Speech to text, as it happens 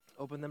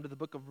Open them to the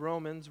book of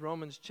Romans,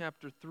 Romans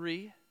chapter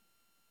 3.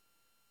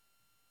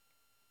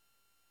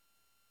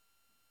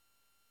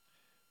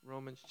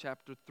 Romans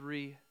chapter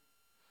 3,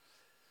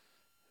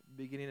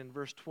 beginning in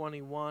verse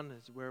 21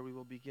 is where we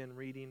will begin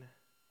reading.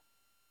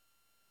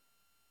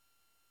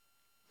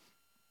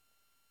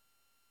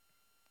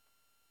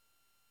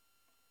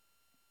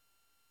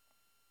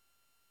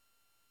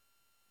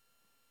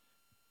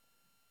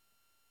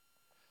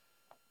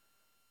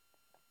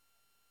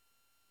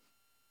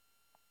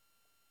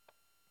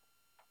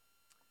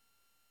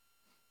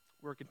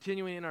 We're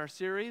continuing in our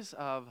series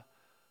of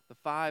the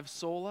 5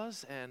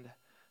 solas, and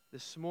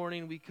this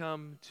morning we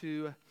come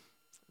to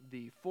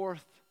the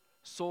 4th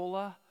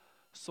sola,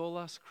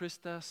 solus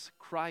Christus,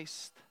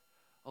 Christ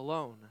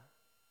alone.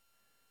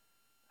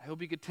 I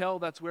hope you could tell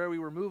that's where we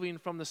were moving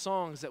from the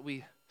songs that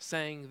we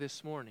sang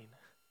this morning.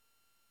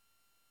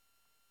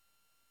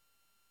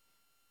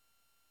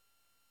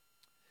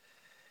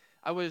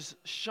 I was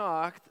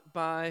shocked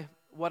by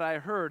what I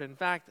heard. In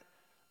fact,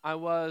 I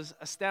was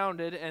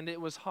astounded, and it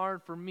was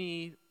hard for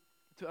me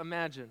to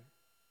imagine.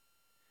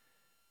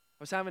 I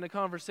was having a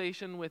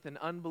conversation with an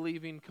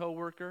unbelieving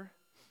coworker,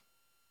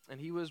 and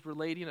he was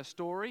relating a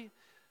story,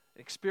 an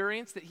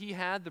experience that he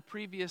had the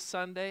previous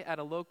Sunday at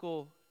a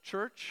local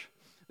church.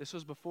 This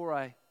was before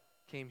I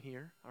came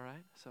here, all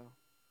right? So,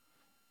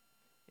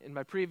 in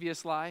my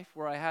previous life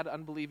where I had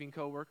unbelieving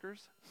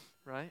coworkers,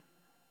 right?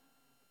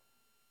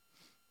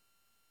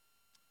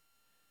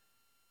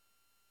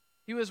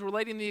 He was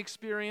relating the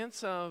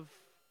experience of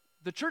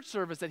the church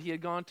service that he had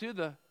gone to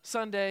the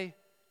Sunday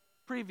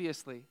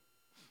previously. And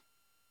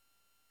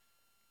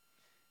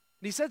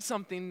he said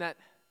something that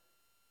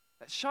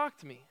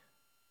shocked me.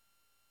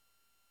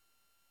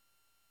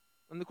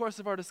 In the course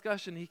of our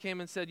discussion, he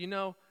came and said,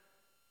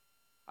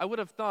 I would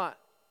have thought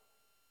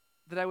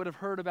that I would have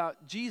heard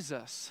about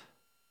Jesus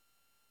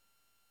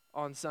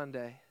on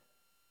Sunday,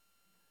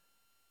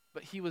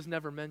 but he was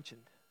never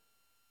mentioned.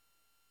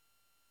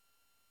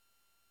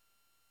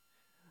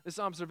 This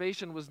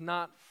observation was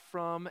not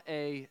from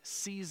a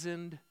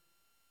seasoned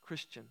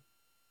Christian.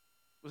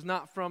 It was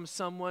not from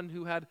someone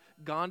who had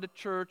gone to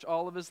church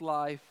all of his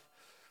life,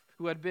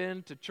 who had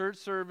been to church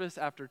service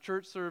after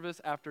church service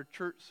after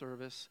church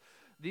service.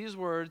 These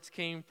words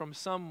came from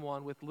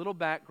someone with little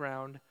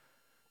background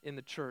in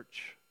the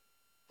church.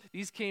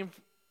 These came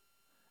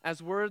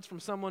as words from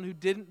someone who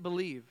didn't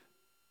believe.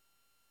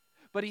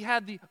 But he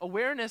had the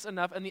awareness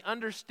enough and the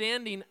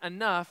understanding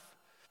enough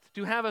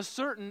to have a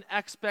certain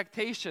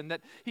expectation that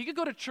he could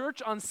go to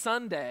church on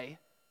Sunday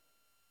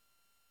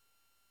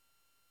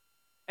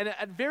and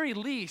at very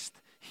least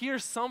hear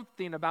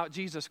something about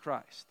Jesus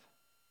Christ.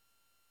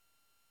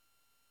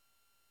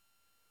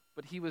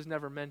 But he was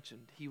never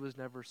mentioned. He was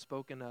never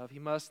spoken of. He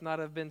must not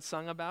have been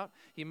sung about.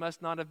 He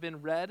must not have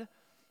been read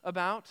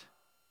about.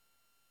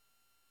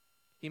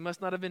 He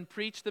must not have been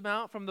preached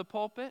about from the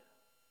pulpit.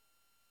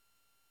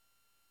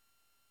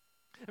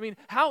 I mean,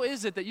 how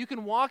is it that you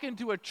can walk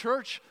into a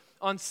church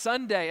on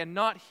Sunday and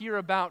not hear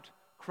about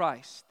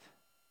Christ?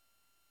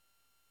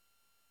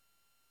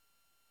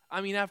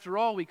 I mean, after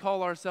all, we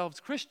call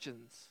ourselves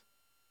Christians.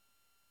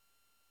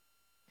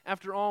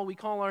 After all, we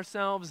call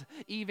ourselves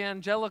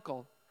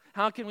evangelical.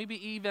 How can we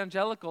be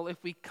evangelical if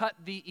we cut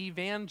the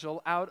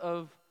evangel out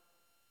of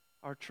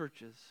our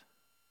churches?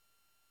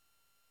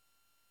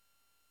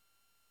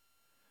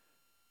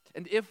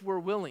 And if we're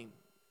willing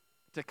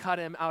to cut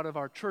him out of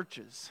our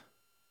churches,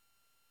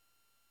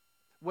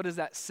 what does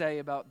that say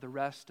about the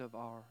rest of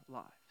our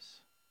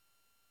lives?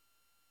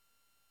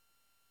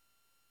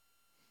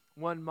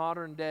 One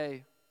modern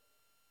day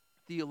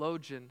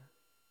theologian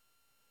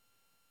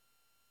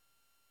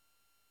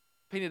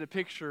painted a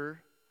picture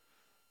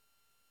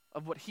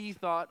of what he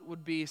thought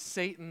would be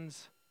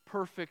Satan's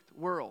perfect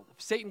world.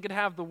 If Satan could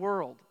have the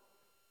world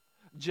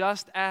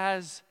just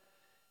as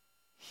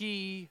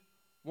he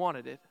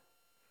wanted it,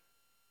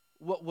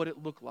 what would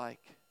it look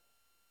like?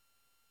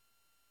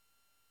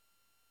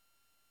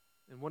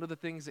 And one of the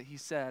things that he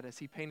said as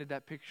he painted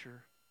that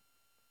picture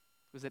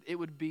was that it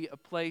would be a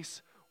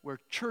place where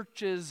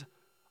churches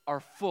are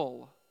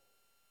full,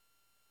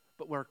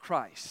 but where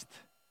Christ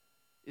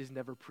is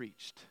never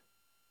preached.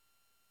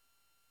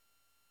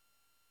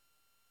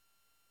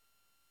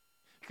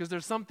 Because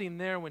there's something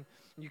there when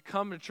you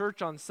come to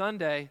church on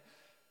Sunday,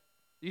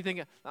 you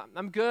think,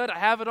 I'm good, I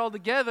have it all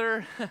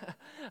together.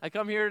 I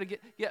come here to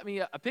get me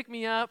a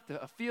pick-me-up,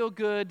 a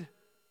feel-good.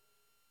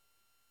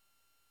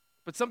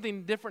 But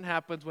something different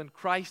happens when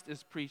Christ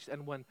is preached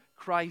and when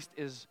Christ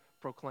is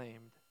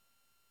proclaimed.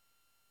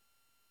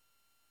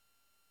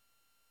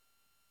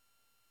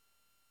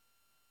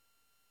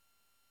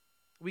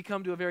 We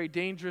come to a very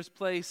dangerous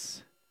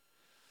place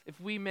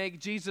if we make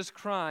Jesus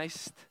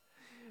Christ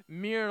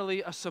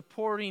merely a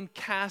supporting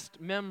cast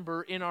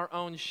member in our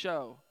own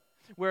show,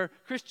 where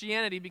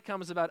Christianity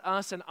becomes about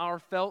us and our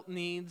felt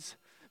needs,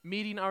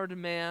 meeting our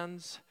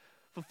demands,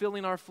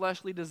 fulfilling our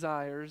fleshly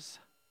desires.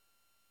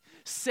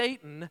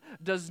 Satan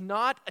does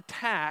not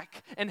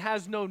attack and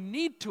has no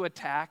need to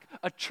attack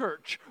a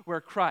church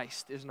where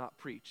Christ is not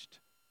preached.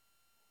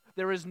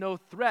 There is no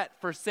threat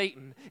for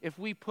Satan if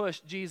we push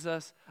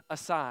Jesus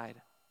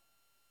aside.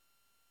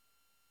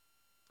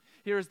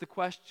 Here's the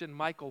question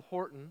Michael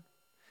Horton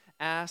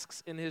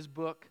asks in his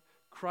book,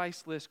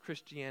 Christless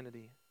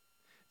Christianity.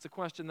 It's a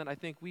question that I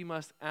think we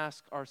must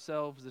ask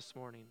ourselves this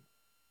morning.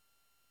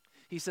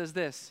 He says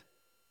this,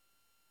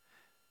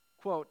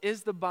 quote,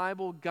 "Is the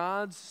Bible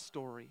God's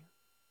story,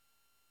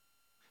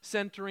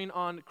 centering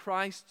on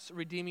Christ's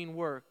redeeming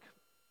work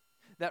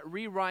that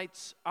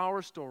rewrites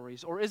our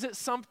stories, or is it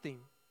something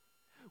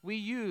we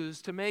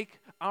use to make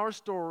our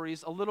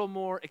stories a little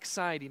more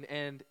exciting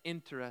and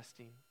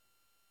interesting?"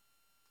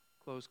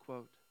 Close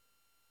quote.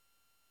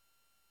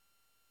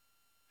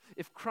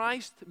 If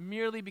Christ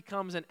merely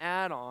becomes an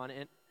add-on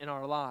in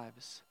our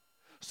lives,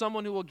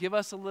 someone who will give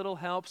us a little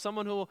help,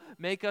 someone who will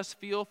make us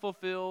feel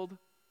fulfilled,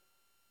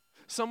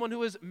 someone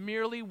who is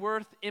merely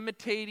worth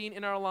imitating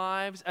in our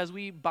lives as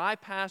we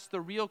bypass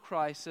the real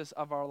crisis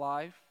of our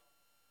life,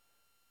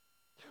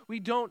 we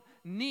don't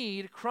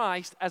need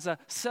Christ as a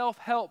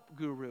self-help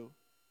guru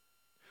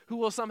who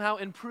will somehow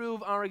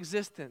improve our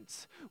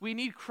existence. We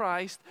need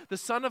Christ, the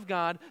Son of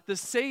God, the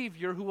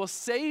Savior, who will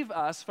save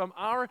us from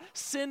our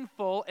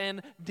sinful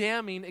and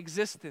damning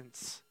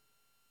existence.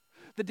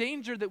 The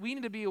danger that we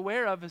need to be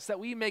aware of is that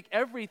we make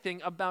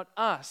everything about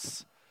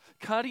us.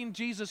 Cutting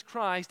Jesus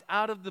Christ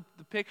out of the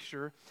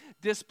picture,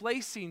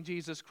 displacing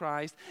Jesus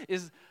Christ,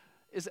 is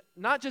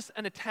not just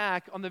an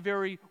attack on the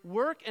very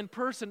work and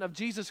person of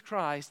Jesus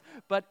Christ,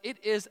 but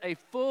it is a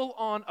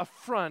full-on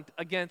affront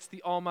against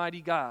the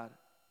Almighty God.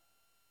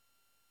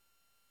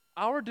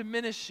 Our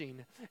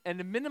diminishing and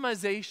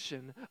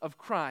minimization of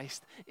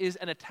Christ is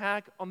an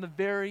attack on the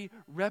very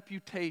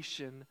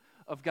reputation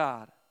of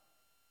God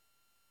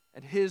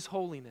and His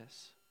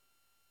holiness.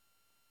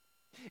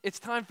 It's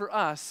time for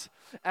us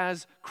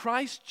as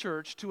Christ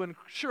Church to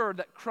ensure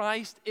that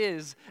Christ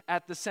is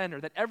at the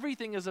center, that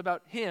everything is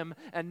about Him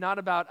and not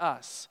about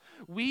us.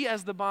 We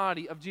as the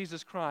body of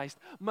Jesus Christ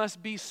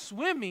must be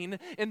swimming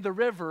in the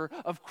river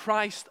of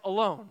Christ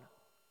alone.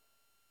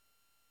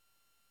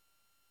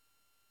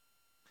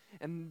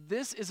 And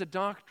this is a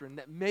doctrine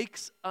that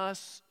makes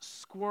us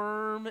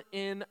squirm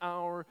in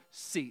our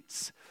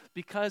seats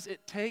because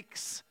it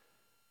takes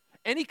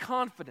any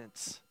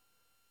confidence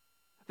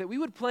that we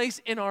would place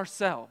in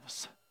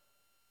ourselves,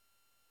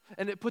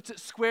 and it puts it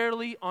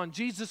squarely on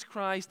Jesus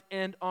Christ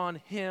and on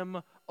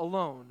Him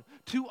alone.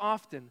 Too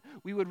often,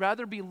 we would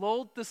rather be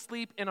lulled to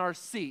sleep in our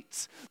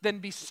seats than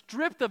be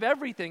stripped of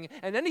everything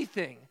and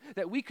anything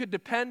that we could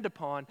depend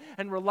upon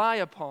and rely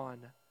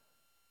upon.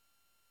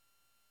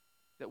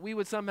 That we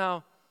would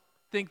somehow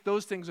think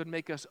those things would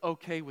make us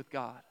okay with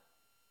God.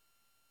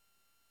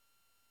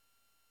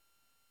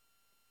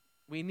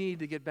 We need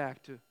to get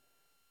back to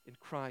in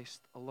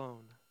Christ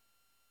alone.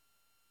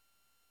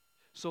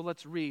 So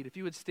let's read. If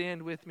you would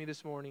stand with me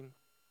this morning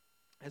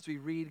as we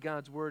read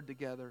God's Word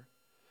together.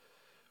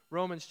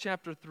 Romans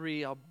chapter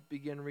 3, I'll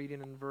begin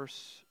reading in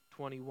verse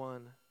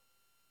 21.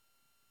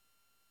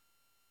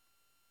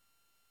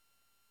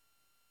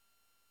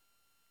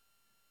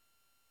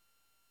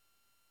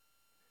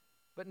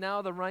 But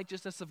now the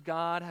righteousness of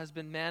God has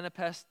been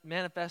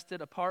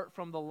manifested apart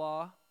from the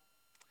law,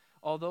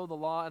 although the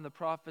law and the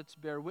prophets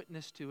bear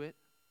witness to it.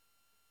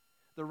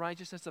 The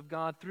righteousness of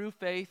God through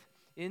faith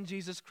in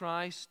Jesus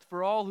Christ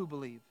for all who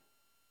believe.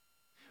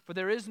 For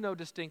there is no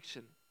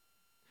distinction.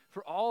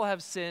 For all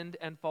have sinned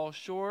and fall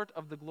short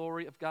of the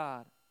glory of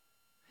God,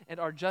 and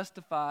are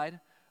justified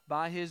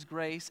by His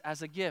grace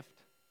as a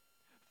gift,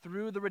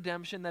 through the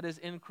redemption that is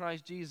in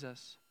Christ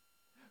Jesus,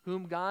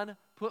 whom God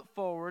put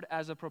forward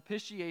as a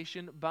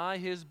propitiation by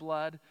His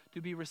blood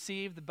to be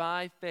received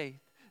by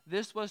faith.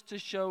 This was to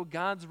show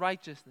God's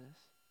righteousness,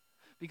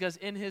 because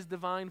in His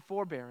divine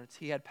forbearance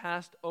He had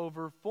passed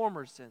over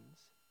former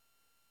sins.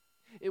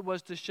 It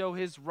was to show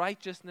His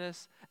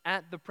righteousness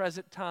at the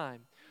present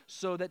time,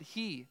 so that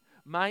He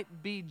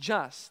might be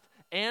just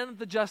and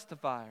the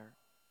justifier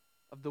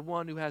of the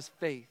one who has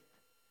faith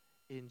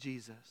in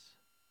Jesus.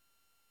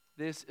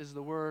 This is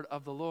the word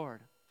of the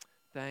Lord.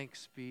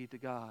 Thanks be to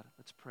God.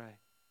 Let's pray.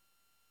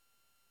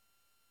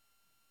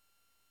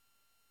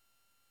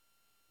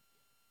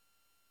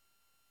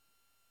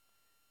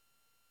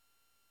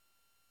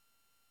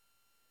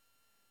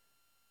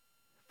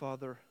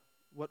 Father,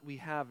 what we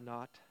have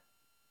not,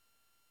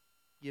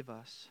 give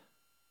us.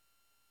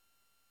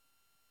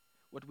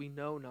 What we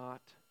know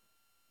not,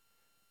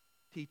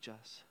 teach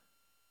us.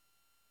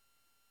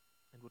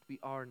 And what we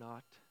are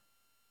not,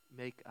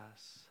 make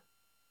us.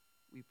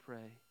 We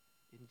pray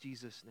in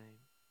Jesus' name.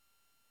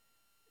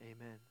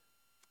 Amen.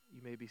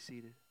 You may be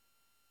seated.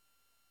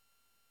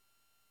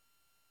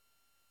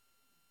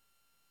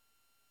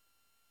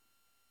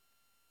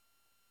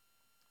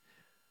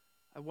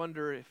 I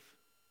wonder if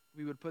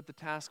we would put the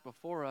task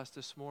before us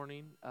this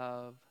morning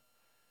of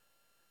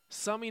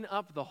summing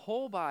up the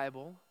whole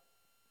Bible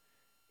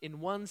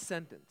in one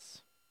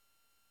sentence.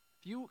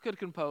 If you could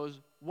compose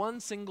one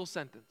single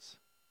sentence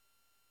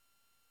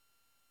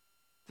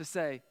to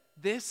say,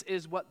 this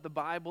is what the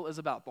Bible is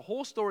about, the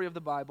whole story of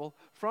the Bible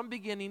from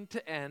beginning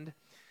to end,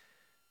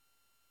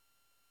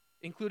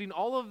 including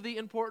all of the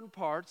important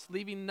parts,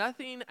 leaving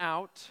nothing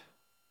out,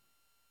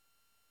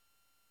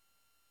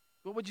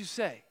 what would you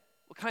say?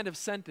 What kind of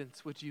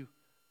sentence would you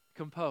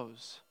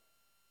compose?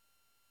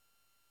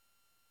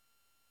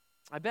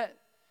 I bet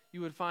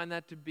you would find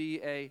that to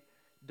be a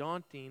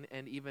daunting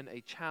and even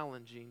a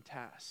challenging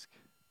task.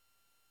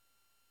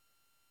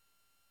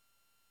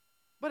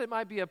 But it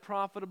might be a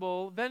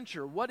profitable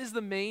venture. What is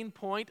the main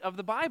point of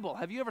the Bible?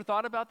 Have you ever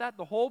thought about that?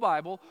 The whole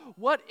Bible.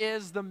 What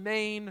is the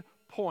main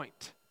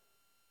point?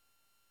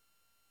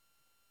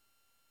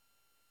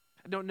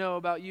 I don't know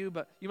about you,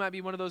 but you might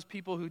be one of those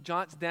people who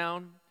jots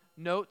down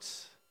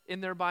notes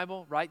in their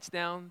Bible, writes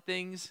down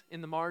things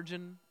in the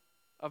margin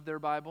of their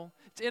Bible.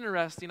 It's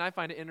interesting. I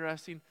find it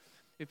interesting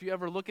if you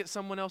ever look at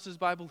someone else's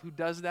Bible who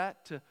does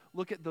that, to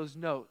look at those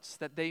notes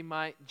that they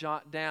might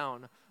jot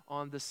down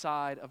on the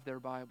side of their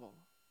Bible.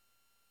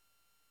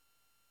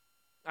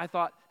 I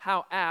thought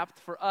how apt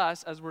for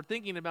us, as we're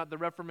thinking about the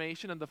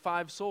Reformation and the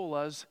five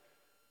solas,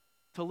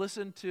 to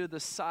listen to the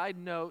side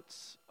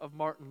notes of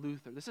Martin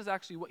Luther. This is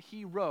actually what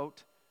he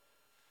wrote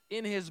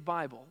in his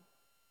Bible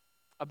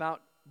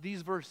about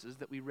these verses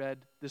that we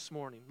read this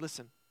morning.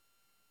 Listen.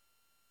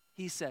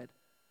 He said,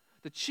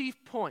 "The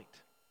chief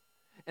point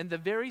and the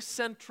very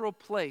central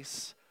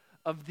place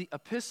of the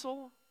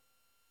epistle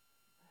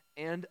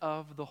and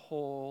of the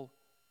whole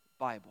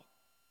Bible."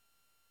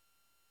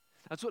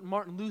 That's what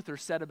Martin Luther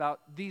said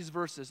about these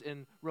verses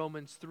in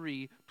Romans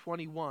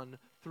 3:21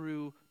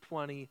 through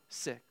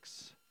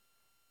 26.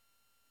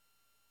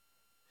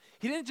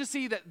 He didn't just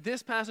see that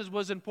this passage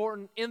was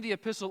important in the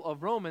epistle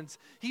of Romans.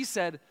 He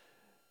said,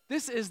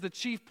 this is the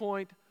chief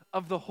point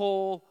of the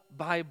whole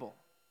Bible.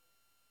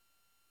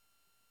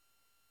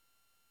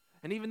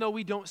 And even though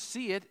we don't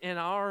see it in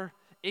our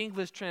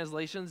English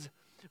translations,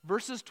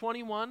 verses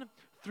 21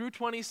 through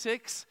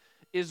 26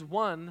 is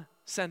one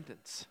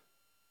sentence.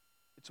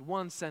 It's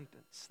one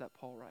sentence that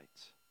Paul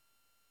writes.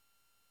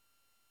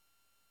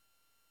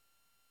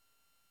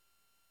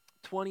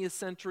 20th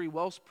century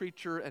Welsh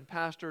preacher and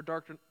pastor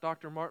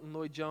Dr. Martin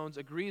Lloyd-Jones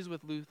agrees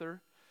with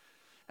Luther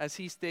as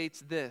he states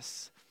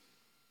this,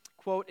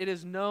 quote, "It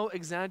is no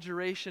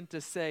exaggeration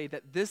to say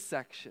that this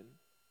section,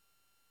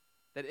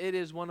 that it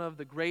is one of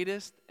the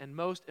greatest and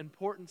most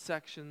important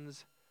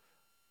sections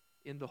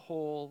in the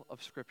whole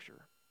of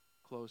Scripture,"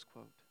 close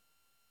quote.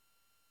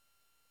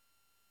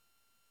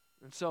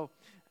 And so,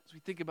 as we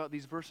think about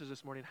these verses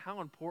this morning, how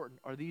important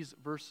are these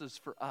verses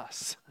for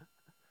us?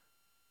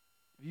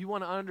 If you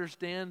want to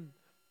understand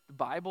the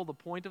Bible, the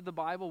point of the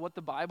Bible, what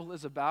the Bible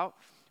is about,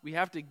 we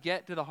have to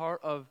get to the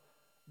heart of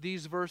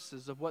these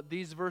verses, of what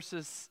these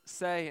verses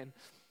say. And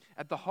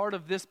at the heart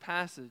of this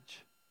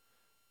passage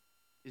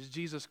is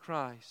Jesus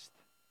Christ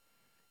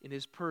in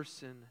his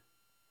person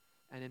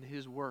and in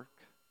his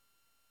work.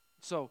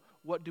 So,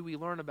 what do we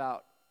learn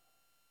about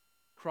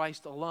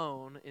Christ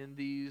alone in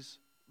these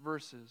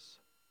verses?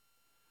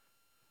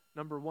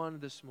 Number one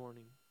this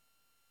morning,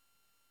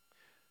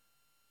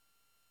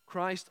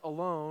 Christ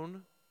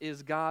alone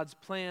is God's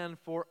plan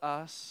for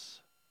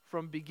us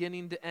from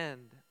beginning to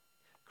end.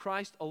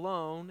 Christ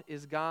alone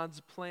is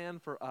God's plan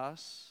for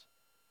us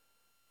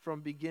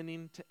from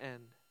beginning to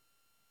end.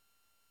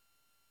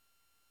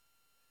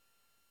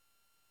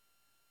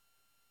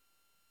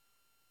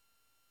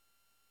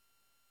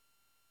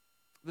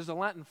 There's a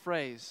Latin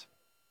phrase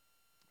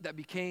that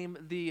became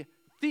the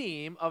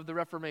theme of the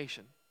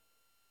Reformation.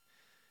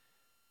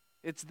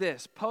 It's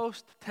this: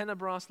 post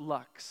tenebras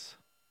lux.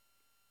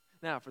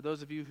 Now, for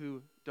those of you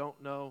who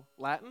don't know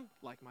Latin,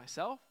 like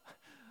myself,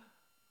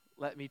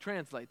 let me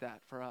translate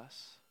that for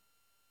us.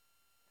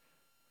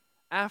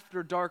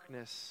 After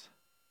darkness,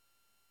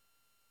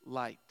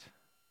 light.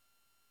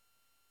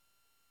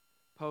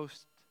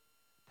 Post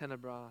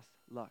tenebras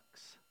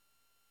lux.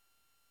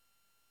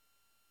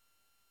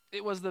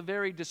 It was the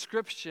very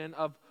description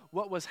of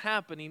what was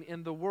happening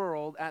in the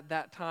world at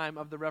that time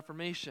of the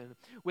Reformation,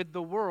 with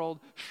the world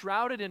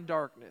shrouded in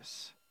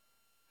darkness,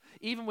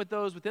 even with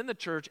those within the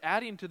church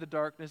adding to the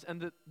darkness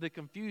and the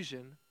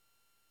confusion,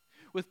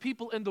 with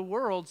people in the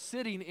world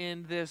sitting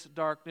in this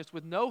darkness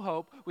with no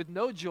hope, with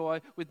no joy,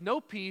 with no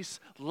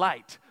peace.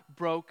 Light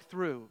broke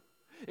through.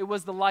 It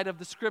was the light of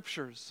the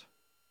Scriptures,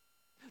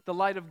 the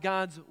light of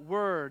God's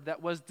Word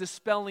that was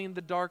dispelling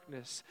the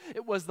darkness.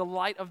 It was the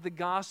light of the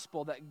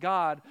gospel that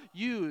God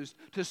used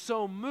to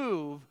so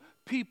move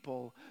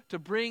people to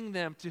bring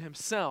them to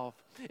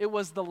himself. It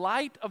was the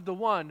light of the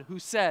one who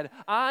said,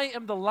 "I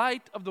am the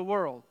light of the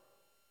world."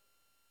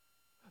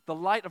 The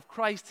light of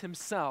Christ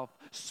himself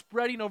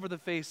spreading over the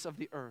face of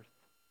the earth.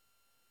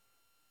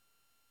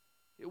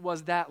 It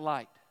was that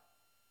light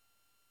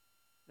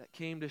that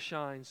came to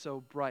shine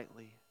so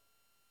brightly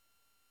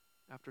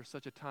after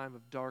such a time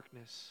of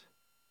darkness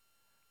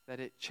that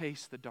it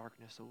chased the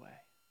darkness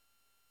away.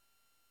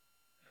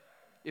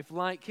 If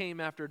light came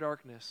after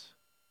darkness,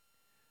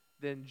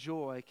 then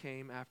joy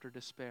came after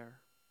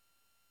despair.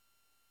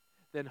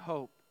 Then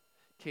hope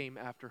came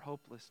after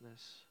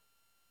hopelessness.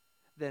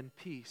 Then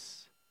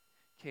peace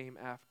came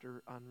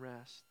after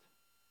unrest.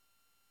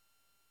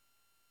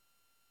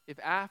 If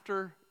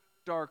after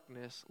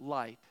darkness,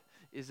 light,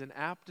 is an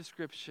apt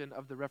description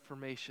of the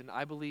Reformation.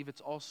 I believe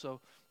it's also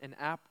an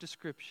apt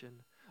description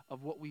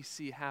of what we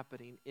see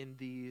happening in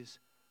these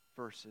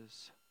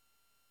verses.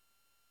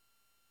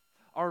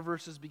 Our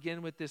verses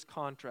begin with this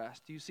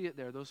contrast. Do you see it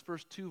there? Those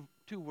first two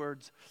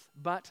words,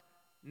 but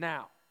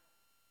now.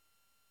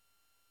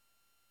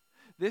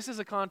 This is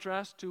a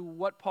contrast to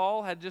what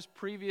Paul had just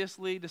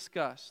previously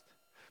discussed.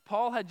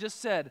 Paul had just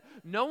said,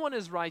 no one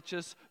is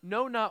righteous,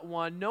 no, not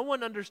one. No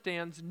one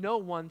understands, no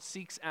one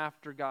seeks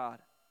after God.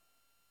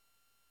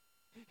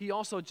 He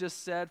also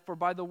just said, for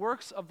by the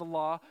works of the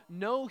law,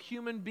 no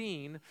human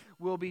being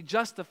will be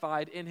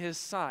justified in his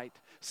sight,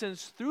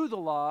 since through the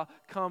law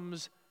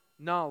comes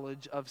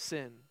knowledge of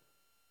sin.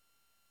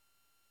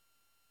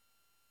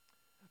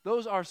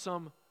 Those are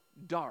some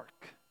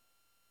dark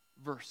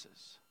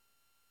verses.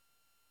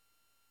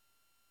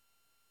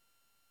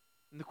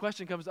 And the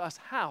question comes to us,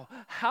 how?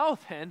 How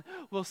then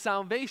will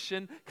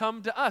salvation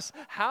come to us?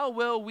 How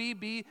will we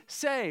be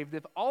saved?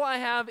 If all I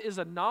have is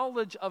a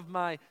knowledge of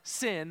my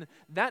sin,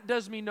 that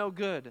does me no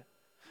good.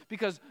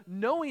 Because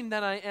knowing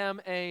that I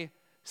am a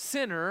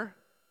sinner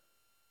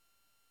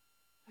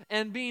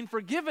and being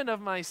forgiven of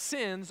my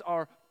sins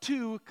are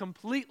two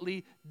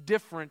completely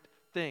different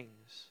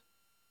things.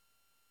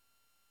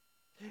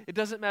 It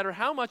doesn't matter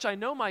how much I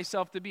know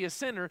myself to be a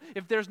sinner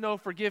if there's no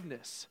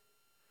forgiveness.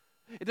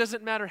 It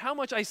doesn't matter how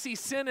much I see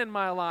sin in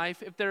my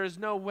life if there is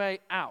no way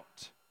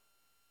out.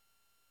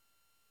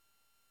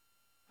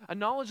 A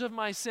knowledge of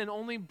my sin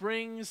only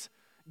brings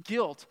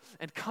guilt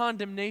and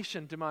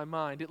condemnation to my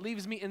mind. It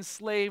leaves me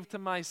enslaved to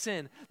my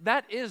sin.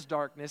 That is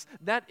darkness.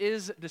 That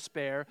is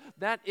despair.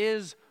 That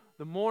is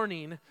the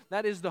mourning.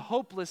 That is the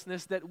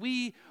hopelessness that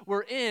we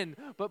were in.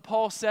 But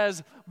Paul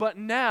says, but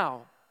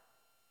now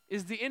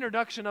is the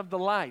introduction of the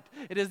light.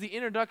 It is the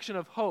introduction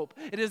of hope.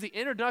 It is the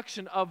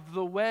introduction of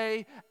the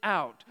way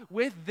out.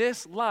 With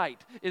this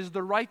light is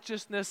the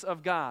righteousness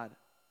of God.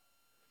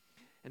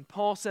 And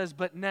Paul says,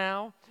 but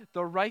now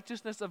the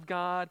righteousness of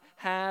God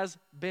has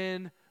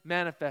been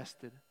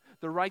manifested.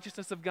 The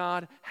righteousness of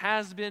God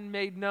has been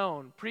made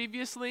known.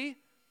 Previously,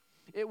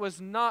 it was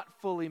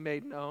not fully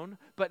made known,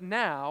 but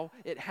now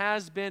it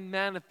has been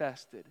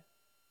manifested.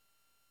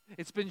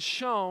 It's been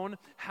shown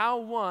how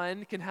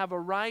one can have a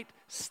right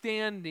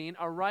standing,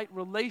 a right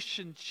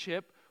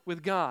relationship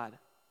with God.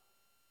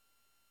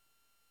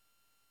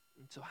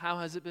 And so how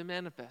has it been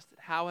manifested?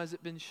 How has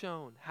it been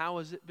shown? How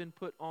has it been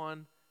put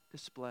on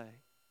display?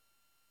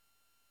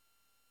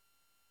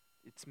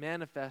 It's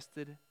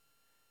manifested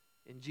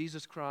in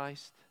Jesus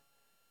Christ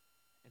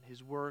and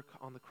His work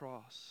on the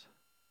cross.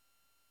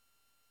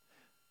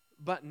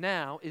 But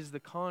now is the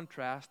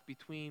contrast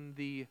between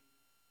the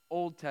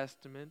Old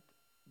Testament,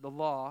 the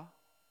law,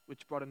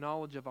 which brought a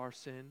knowledge of our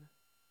sin,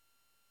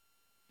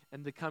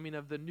 and the coming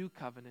of the new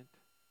covenant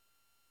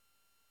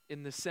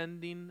in the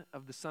sending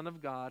of the Son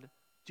of God,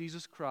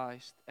 Jesus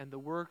Christ, and the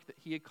work that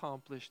He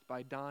accomplished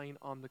by dying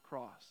on the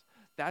cross.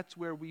 That's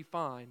where we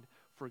find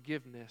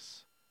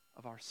forgiveness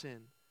of our sin.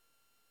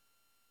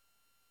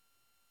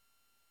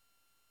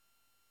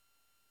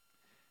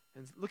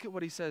 And look at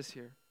what he says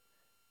here.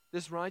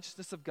 This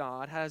righteousness of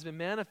God has been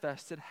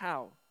manifested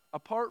how?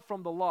 Apart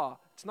from the law.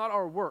 It's not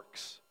our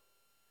works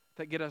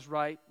that get us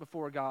right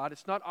before God.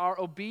 It's not our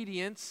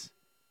obedience.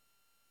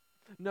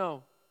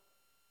 No.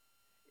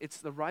 It's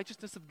the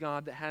righteousness of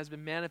God that has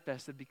been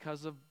manifested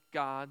because of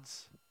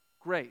God's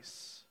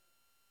grace.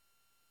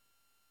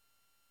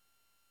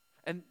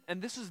 And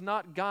this is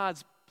not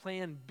God's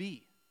plan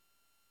B.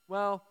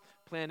 Well,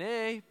 plan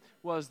A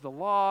was the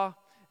law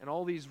and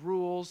all these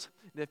rules.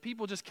 And if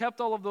people just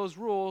kept all of those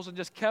rules and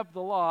just kept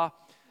the law,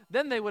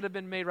 then they would have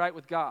been made right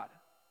with God.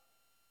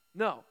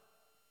 No.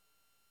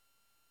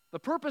 The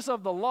purpose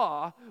of the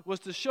law was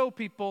to show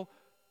people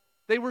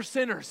they were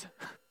sinners.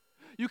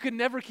 You can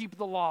never keep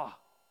the law.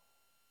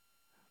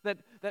 That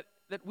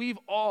we've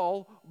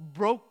all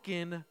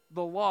broken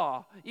the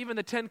law. Even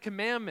the 10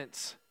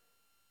 Commandments,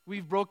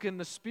 we've broken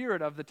the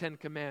spirit of the 10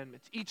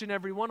 Commandments, each and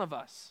every one of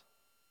us.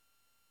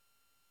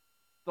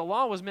 The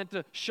law was meant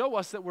to show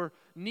us that we're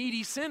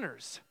needy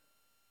sinners.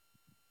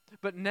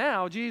 But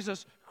now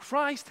Jesus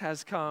Christ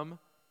has come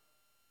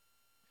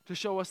to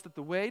show us that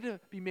the way to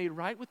be made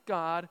right with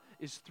God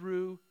is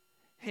through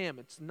Him.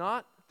 It's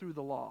not through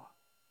the law.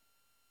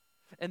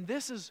 And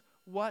this is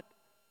what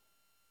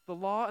the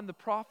law and the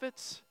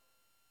prophets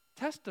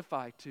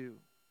testify to.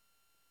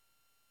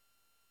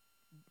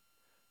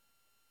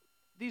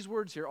 These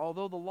words here,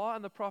 although the law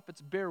and the prophets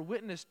bear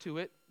witness to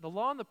it, the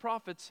law and the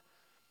prophets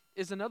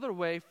is another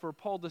way for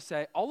Paul to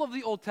say all of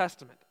the Old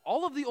Testament,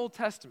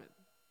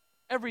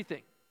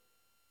 everything.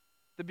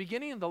 The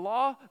beginning, the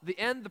law, the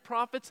end, the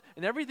prophets,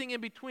 and everything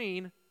in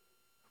between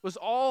was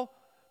all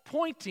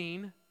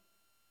pointing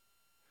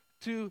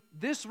to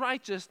this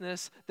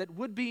righteousness that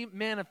would be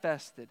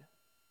manifested.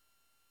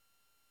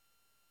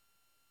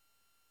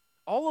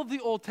 All of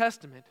the Old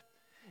Testament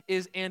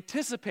is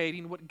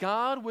anticipating what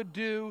God would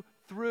do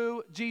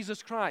through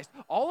Jesus Christ.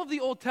 All of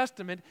the Old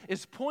Testament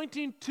is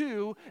pointing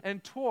to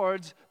and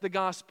towards the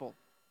gospel.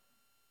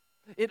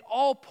 It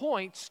all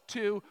points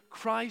to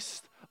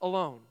Christ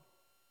alone.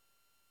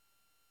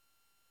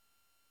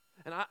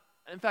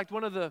 In fact,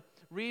 one of the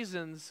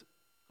reasons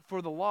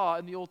for the law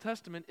in the Old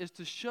Testament is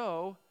to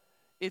show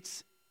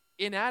its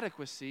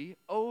inadequacy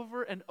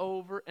over and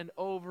over and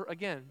over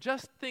again.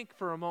 Just think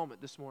for a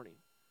moment this morning.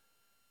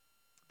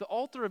 The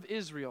altar of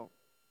Israel,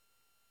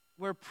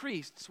 where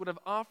priests would have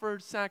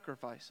offered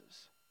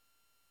sacrifices.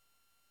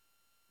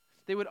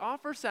 They would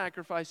offer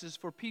sacrifices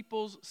for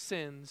people's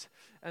sins,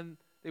 and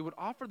they would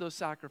offer those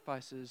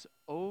sacrifices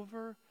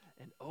over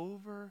and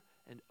over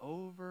and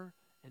over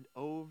and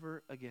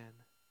over again.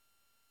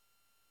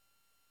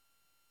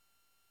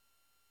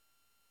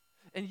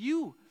 And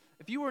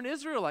if you were an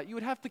Israelite, you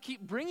would have to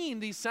keep bringing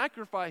these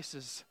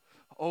sacrifices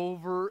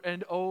over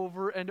and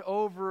over and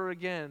over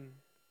again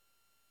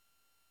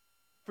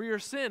for your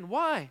sin.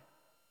 Why?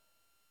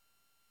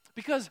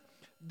 Because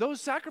those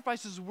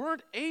sacrifices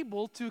weren't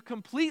able to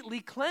completely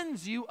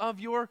cleanse you of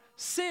your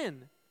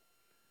sin.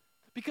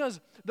 Because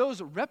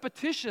those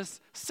repetitious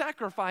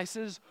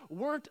sacrifices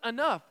weren't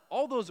enough.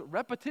 All those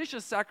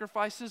repetitious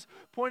sacrifices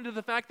pointed to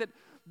the fact that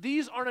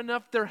these aren't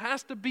enough. There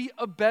has to be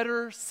a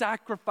better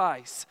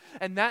sacrifice.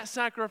 And that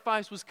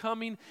sacrifice was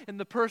coming in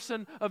the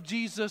person of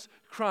Jesus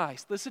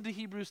Christ. Listen to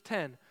Hebrews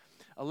 10,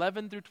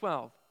 11 through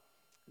 12.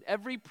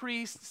 Every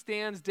priest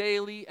stands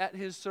daily at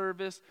his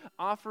service,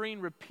 offering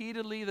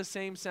repeatedly the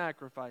same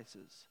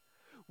sacrifices,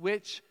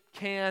 which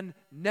can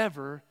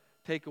never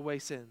take away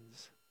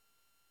sins.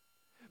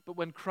 But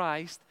when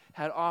Christ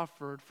had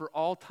offered for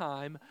all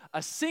time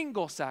a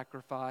single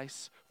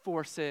sacrifice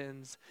for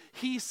sins,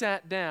 he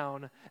sat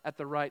down at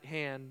the right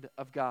hand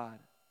of God.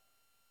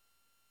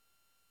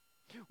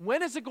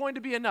 When is it going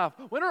to be enough?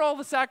 When are all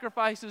the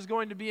sacrifices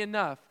going to be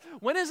enough?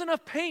 When is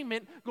enough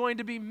payment going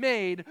to be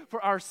made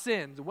for our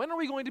sins? When are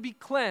we going to be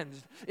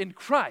cleansed? In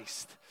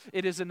Christ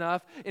it is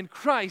enough. In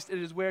Christ it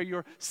is where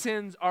your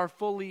sins are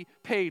fully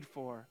paid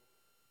for.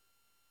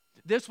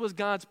 This was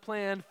God's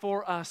plan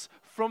for us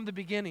from the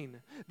beginning.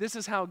 This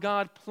is how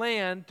God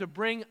planned to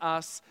bring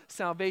us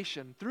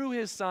salvation through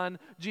his Son,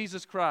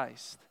 Jesus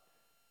Christ.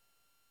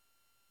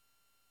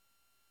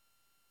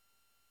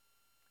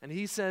 And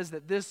he says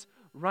that this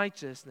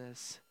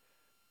righteousness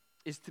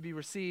is to be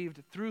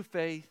received through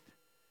faith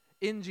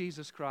in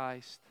Jesus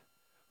Christ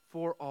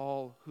for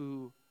all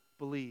who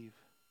believe.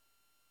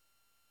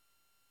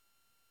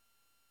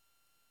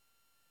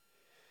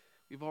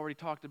 We've already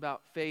talked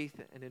about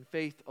faith and in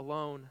faith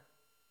alone.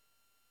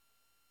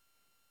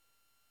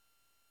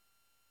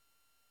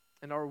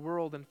 And our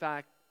world, in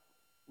fact,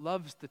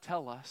 loves to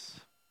tell us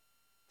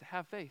to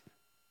have faith.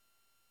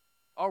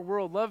 Our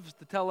world loves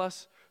to tell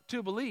us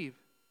to believe.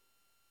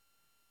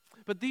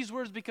 But these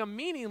words become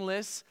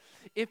meaningless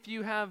if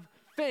you have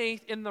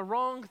faith in the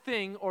wrong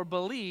thing or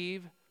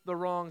believe the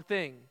wrong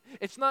thing.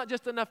 It's not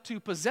just enough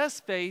to possess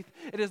faith.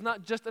 It is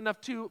not just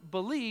enough to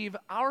believe.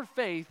 Our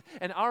faith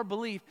and our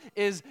belief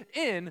is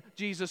in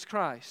Jesus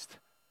Christ.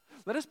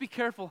 Let us be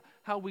careful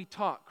how we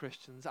talk,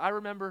 Christians. I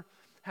remember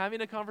having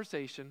a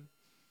conversation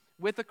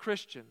with a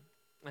Christian,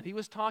 and he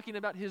was talking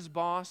about his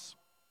boss,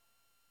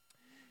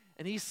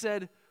 and he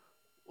said,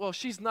 well,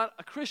 she's not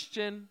a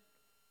Christian,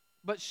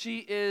 but she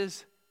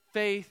is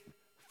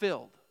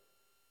faith-filled.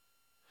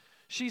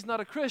 She's not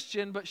a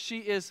Christian, but she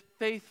is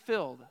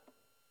faith-filled.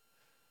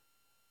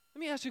 Let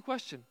me ask you a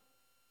question.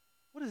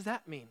 What does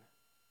that mean?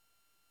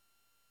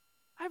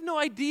 I have no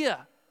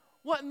idea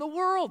what in the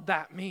world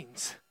that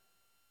means.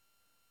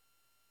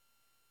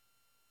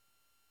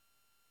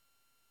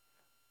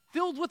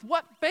 Filled with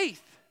what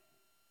faith?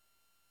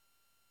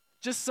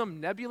 Just some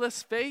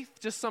nebulous faith?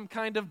 Just some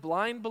kind of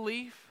blind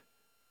belief?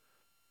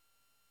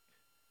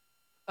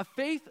 A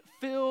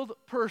faith-filled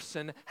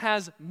person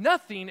has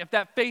nothing if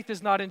that faith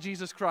is not in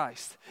Jesus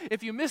Christ.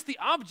 If you miss the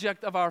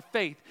object of our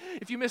faith,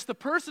 if you miss the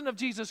person of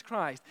Jesus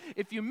Christ,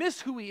 if you miss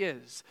who he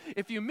is,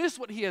 if you miss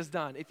what he has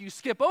done, if you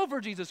skip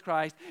over Jesus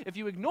Christ, if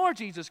you ignore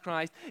Jesus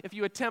Christ, if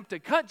you attempt to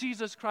cut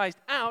Jesus Christ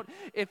out,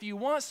 if you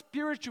want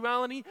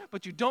spirituality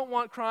but you don't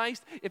want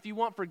Christ, if you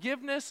want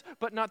forgiveness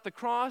but not the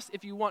cross,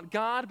 if you want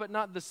God but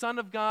not the Son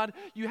of God,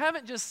 you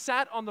haven't just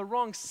sat on the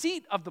wrong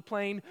seat of the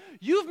plane,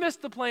 you've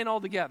missed the plane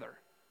altogether.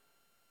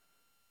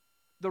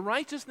 The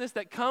righteousness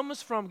that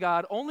comes from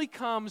God only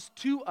comes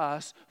to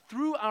us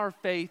through our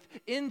faith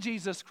in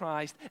Jesus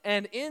Christ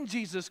and in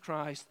Jesus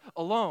Christ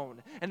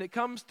alone. And it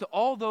comes to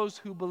all those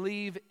who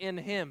believe in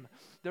him.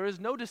 There is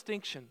no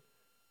distinction.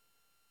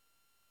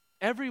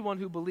 Everyone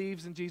who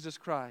believes in Jesus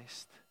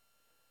Christ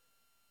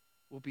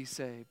will be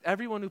saved.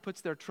 Everyone who puts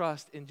their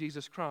trust in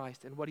Jesus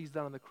Christ and what he's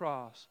done on the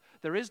cross.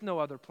 There is no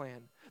other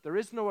plan. There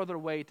is no other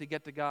way to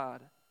get to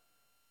God.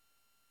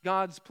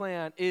 God's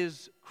plan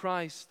is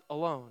Christ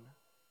alone.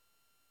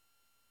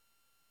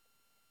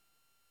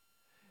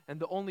 And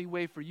the only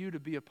way for you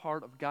to be a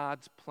part of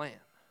God's plan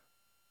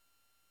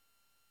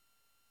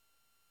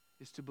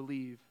is to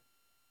believe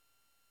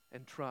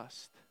and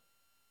trust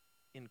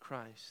in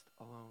Christ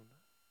alone.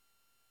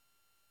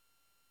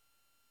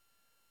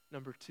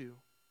 Number 2,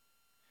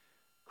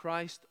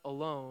 Christ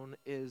alone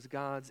is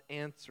God's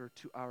answer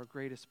to our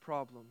greatest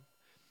problem.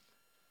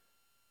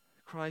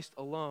 Christ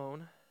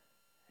alone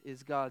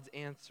is God's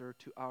answer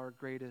to our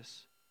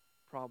greatest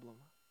problem.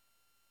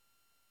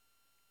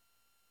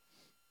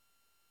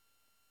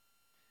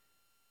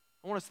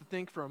 I want us to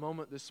think for a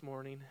moment this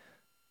morning.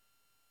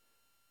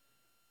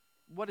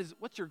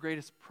 What's your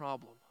greatest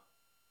problem?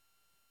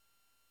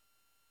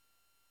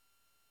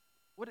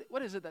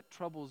 What is it that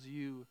troubles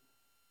you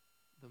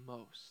the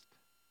most?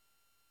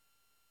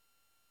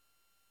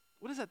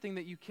 What is that thing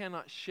that you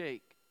cannot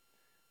shake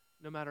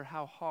no matter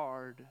how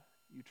hard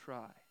you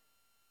try?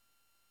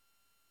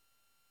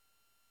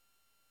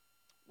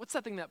 What's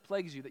that thing that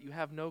plagues you that you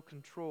have no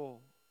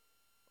control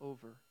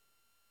over?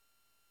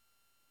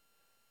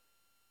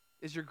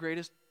 Is your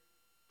greatest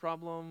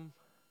problem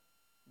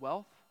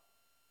wealth?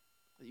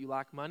 That you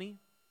lack money?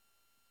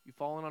 You've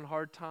fallen on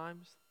hard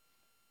times?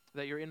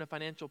 That you're in a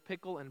financial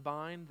pickle and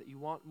bind? That you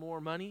want more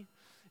money?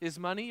 Is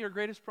money your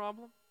greatest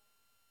problem?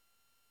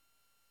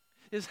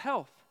 Is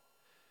health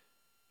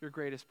your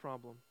greatest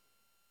problem?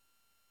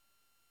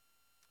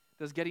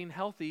 Does getting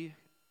healthy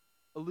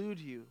elude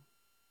you?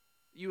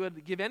 You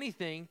would give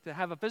anything to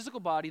have a physical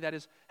body that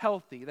is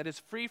healthy, that is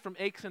free from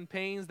aches and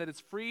pains, that is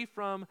free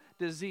from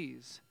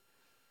disease.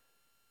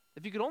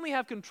 If you could only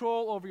have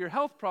control over your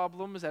health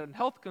problems and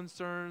health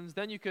concerns,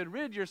 then you could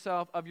rid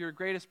yourself of your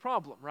greatest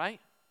problem, right?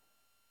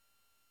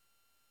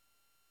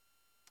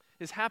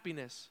 Is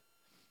happiness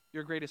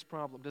your greatest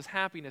problem? Does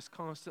happiness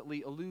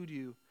constantly elude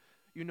you?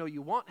 You know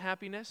you want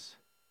happiness,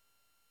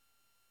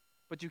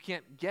 but you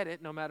can't get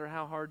it no matter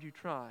how hard you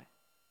try.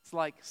 It's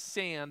like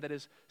sand that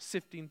is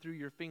sifting through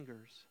your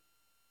fingers.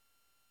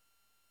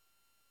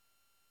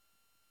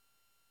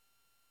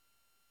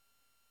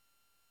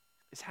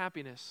 Is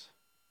happiness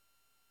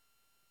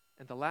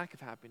and the lack of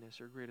happiness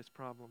your greatest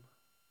problem?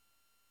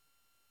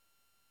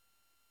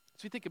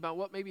 So we think about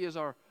what maybe is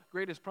our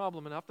greatest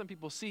problem, and often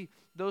people see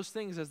those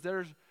things as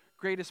their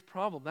greatest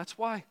problem. That's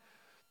why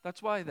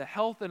the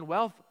health and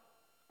wealth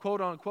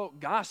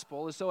quote-unquote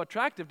gospel is so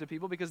attractive to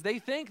people, because they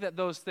think that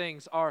those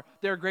things are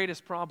their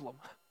greatest problem.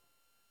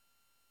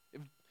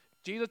 If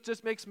Jesus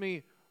just makes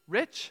me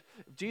rich,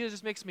 if Jesus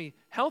just makes me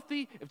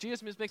healthy, if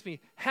Jesus just makes me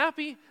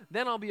happy,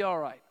 then I'll be all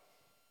right.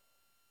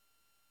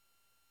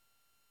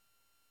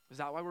 Is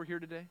that why we're here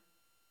today?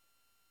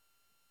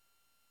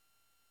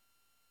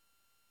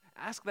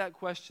 Ask that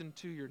question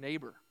to your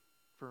neighbor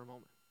for a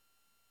moment.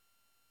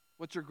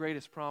 What's your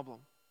greatest problem?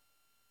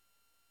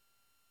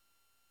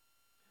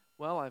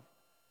 Well, I've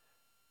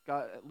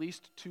got at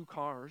least 2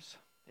 cars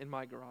in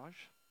my garage.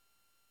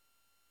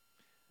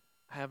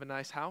 I have a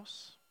nice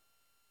house.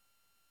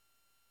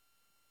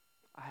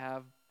 I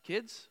have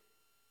kids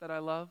that I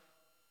love.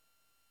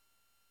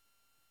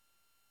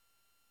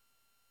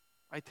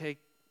 I take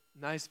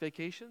nice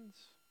vacations.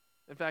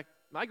 In fact,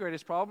 my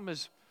greatest problem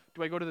is,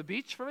 do I go to the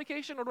beach for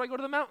vacation or do I go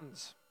to the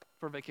mountains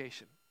for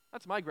vacation?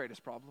 That's my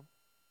greatest problem.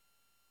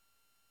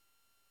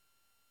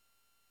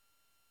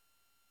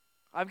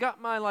 I've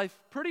got my life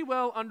pretty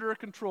well under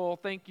control,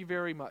 thank you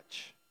very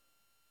much.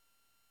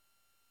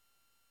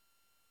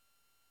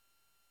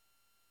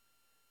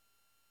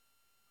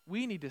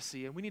 We need to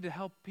see, and we need to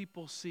help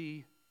people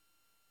see,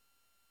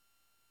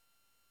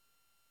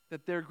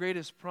 that their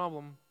greatest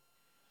problem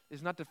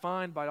is not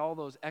defined by all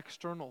those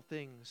external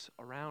things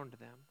around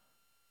them.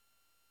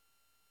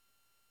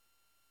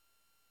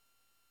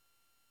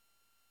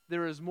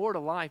 There is more to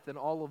life than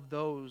all of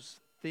those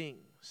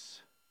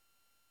things.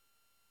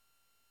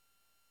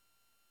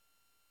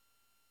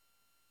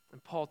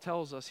 And Paul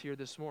tells us here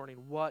this morning,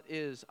 what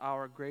is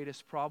our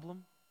greatest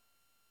problem?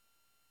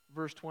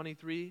 Verse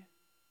 23,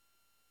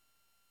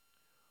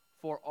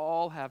 for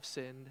all have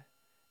sinned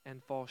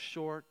and fall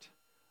short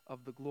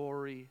of the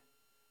glory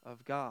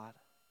of God.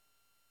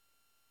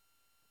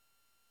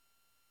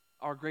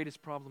 Our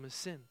greatest problem is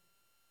sin.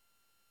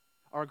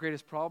 Our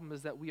greatest problem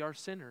is that we are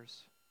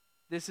sinners.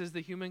 This is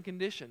the human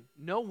condition.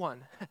 No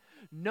one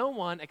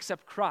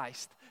except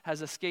Christ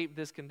has escaped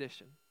this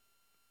condition.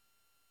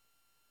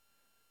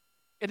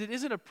 And it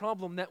isn't a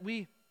problem that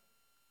we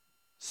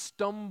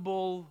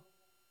stumble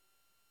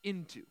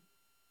into.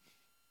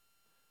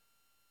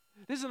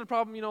 This isn't a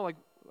problem, like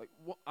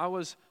I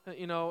was,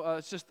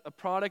 it's just a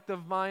product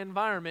of my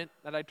environment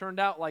that I turned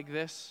out like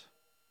this.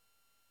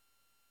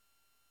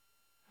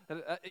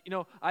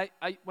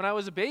 When I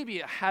was a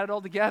baby, I had it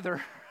all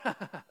together.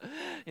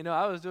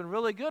 I was doing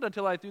really good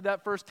until I threw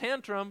that first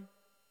tantrum.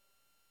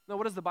 No,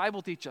 what does the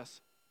Bible teach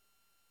us?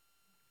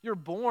 You're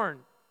born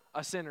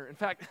a sinner. In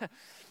fact,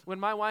 when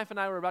my wife and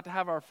I were about to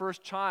have our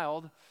first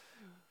child,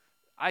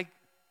 I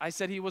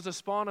said he was a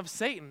spawn of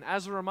Satan.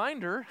 As a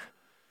reminder,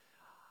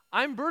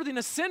 I'm birthing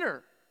a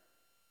sinner.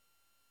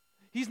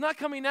 He's not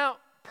coming out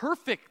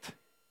perfect.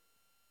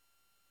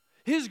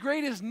 His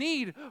greatest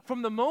need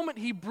from the moment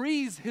he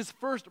breathes his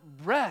first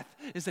breath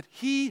is that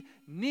he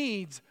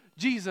needs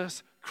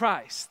Jesus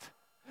Christ.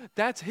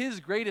 That's his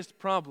greatest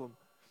problem.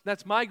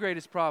 That's my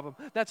greatest problem.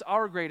 That's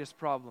our greatest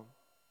problem.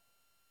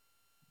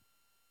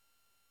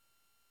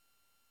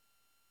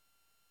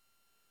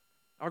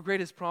 Our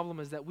greatest problem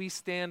is that we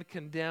stand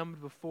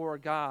condemned before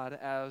God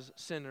as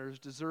sinners,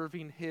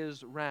 deserving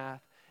his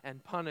wrath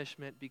and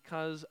punishment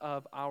because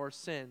of our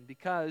sin.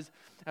 Because,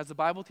 as the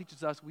Bible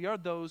teaches us, we are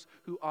those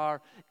who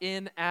are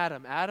in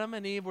Adam. Adam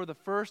and Eve were the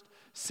first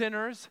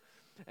sinners,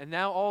 and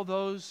now all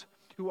those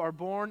who are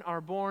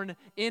born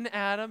in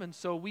Adam, and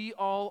so we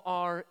all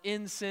are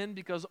in sin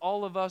because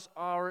all of us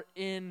are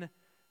in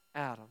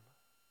Adam.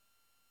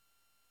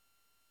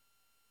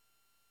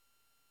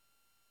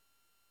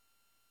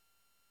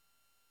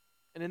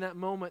 And in that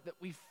moment that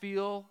we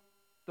feel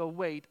the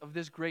weight of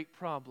this great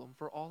problem,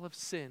 for all have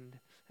sinned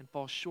and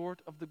fall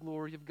short of the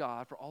glory of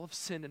God, for all have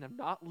sinned and have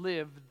not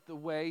lived the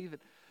way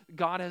that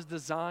God has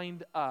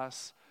designed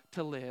us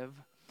to live.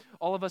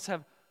 All of us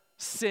have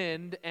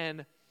sinned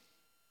and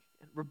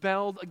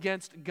rebelled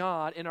against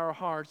God in our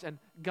hearts and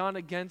gone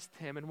against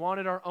Him and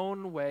wanted our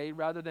own way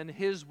rather than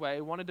His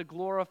way, wanted to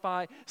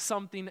glorify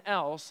something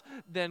else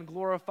than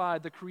glorify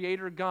the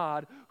Creator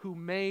God who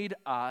made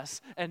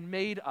us and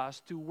made us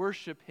to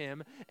worship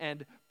Him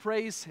and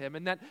praise Him.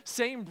 In that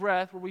same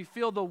breath where we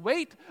feel the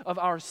weight of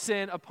our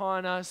sin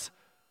upon us,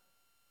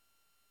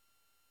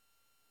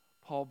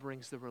 Paul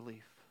brings the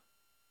relief.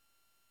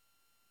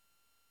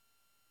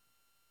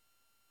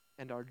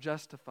 And are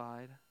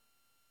justified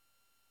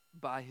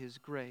by His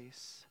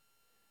grace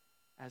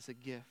as a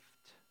gift.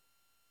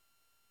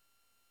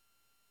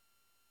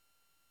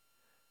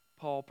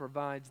 Paul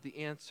provides the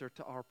answer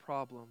to our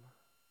problem.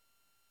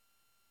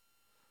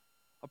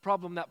 A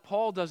problem that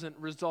Paul doesn't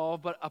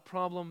resolve, but a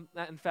problem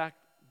that, in fact,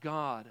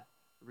 God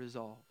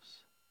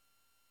resolves.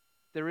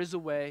 There is a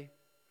way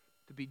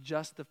to be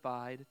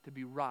justified, to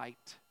be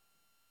right,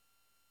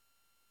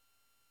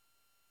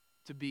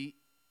 to be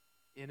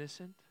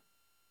innocent,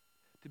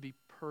 to be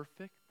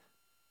perfect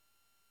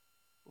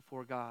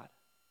before God.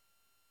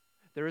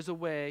 There is a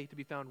way to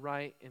be found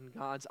right in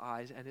God's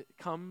eyes, and it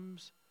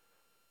comes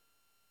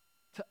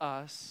to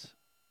us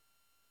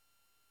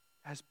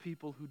as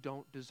people who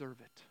don't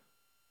deserve it.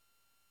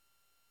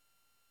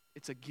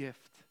 It's a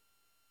gift.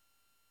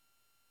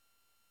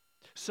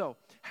 So,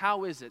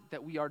 how is it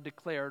that we are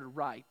declared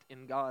right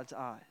in God's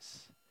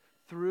eyes?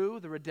 Through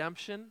the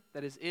redemption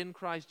that is in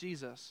Christ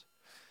Jesus.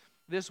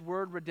 This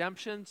word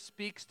redemption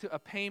speaks to a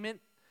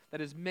payment that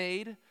is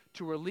made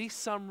to release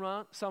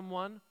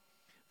someone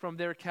from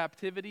their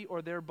captivity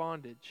or their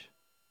bondage.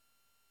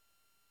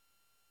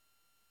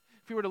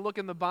 If we were to look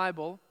in the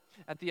Bible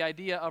at the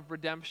idea of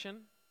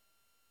redemption,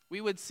 we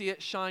would see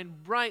it shine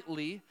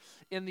brightly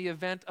in the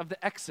event of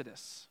the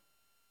Exodus.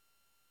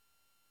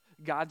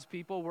 God's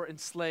people were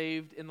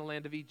enslaved in the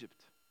land of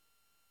Egypt.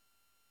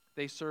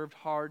 They served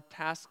hard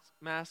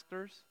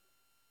taskmasters.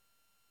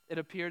 It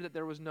appeared that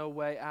there was no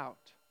way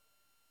out.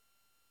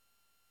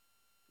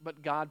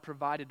 But God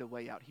provided a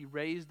way out. He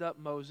raised up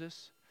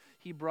Moses.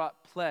 He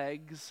brought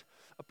plagues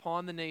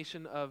upon the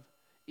nation of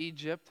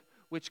Egypt,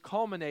 which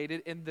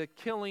culminated in the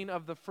killing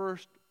of the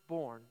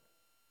firstborn.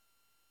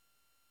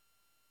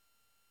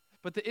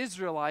 But the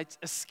Israelites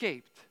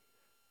escaped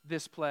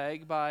this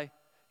plague by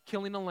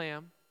killing a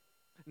lamb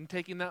and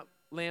taking that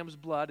lamb's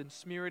blood and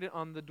smearing it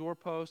on the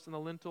doorpost and the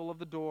lintel of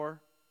the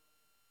door,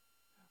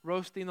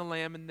 roasting the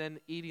lamb and then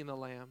eating the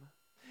lamb.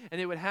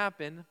 And it would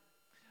happen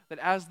that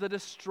as the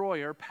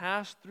destroyer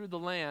passed through the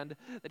land,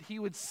 that he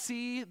would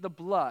see the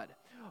blood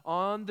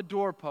on the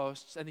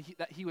doorposts and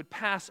that he would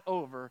pass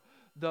over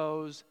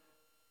those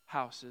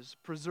houses,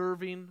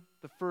 preserving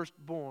the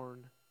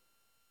firstborn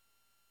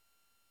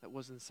that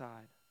was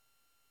inside.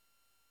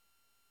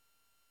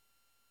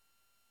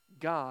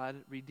 God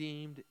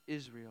redeemed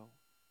Israel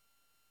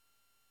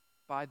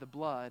by the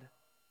blood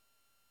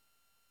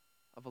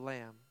of a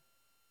lamb.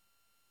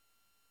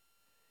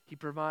 He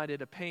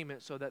provided a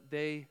payment so that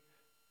they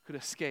could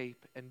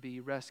escape and be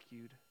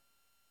rescued.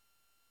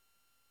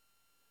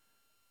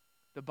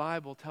 The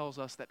Bible tells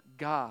us that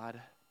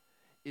God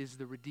is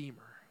the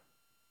Redeemer.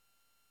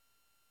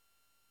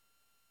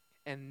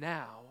 And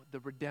now the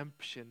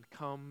redemption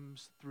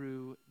comes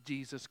through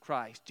Jesus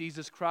Christ.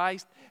 Jesus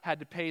Christ had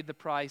to pay the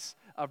price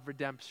of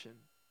redemption.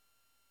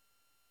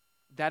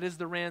 That is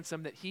the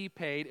ransom that He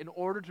paid in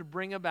order to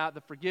bring about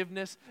the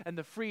forgiveness and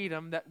the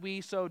freedom that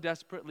we so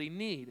desperately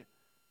need.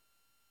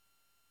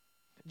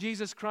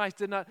 Jesus Christ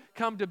did not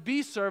come to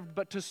be served,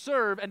 but to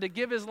serve and to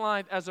give His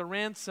life as a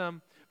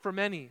ransom for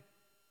many.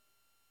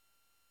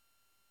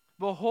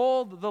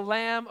 Behold the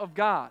Lamb of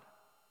God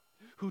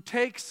who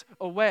takes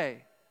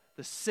away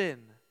the sin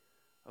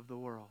of the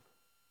world.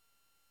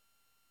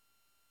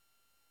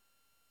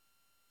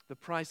 The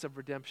price of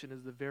redemption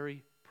is the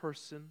very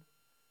person,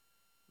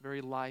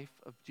 very life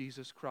of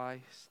Jesus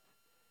Christ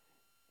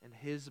and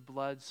His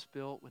blood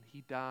spilt when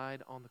He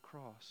died on the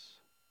cross.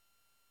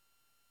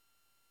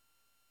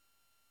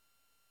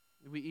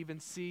 We even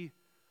see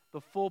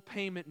the full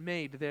payment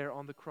made there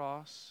on the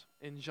cross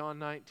in John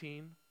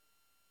 19.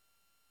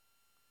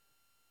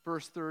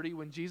 Verse 30,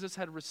 when Jesus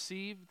had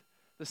received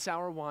the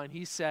sour wine,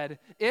 He said,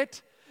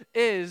 "It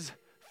is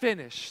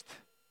finished."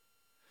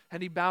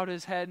 And He bowed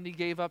His head and He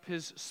gave up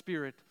His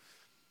spirit.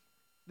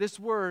 This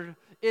word,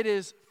 "it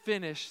is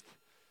finished,"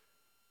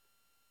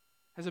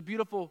 has a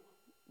beautiful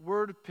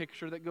word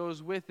picture that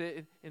goes with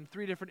it in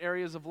three different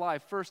areas of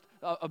life. First,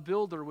 a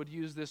builder would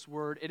use this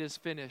word, "it is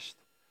finished."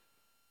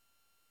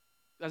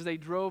 As they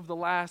drove the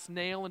last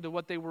nail into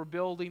what they were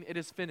building, it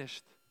is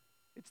finished.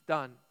 It's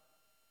done.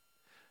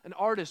 An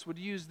artist would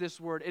use this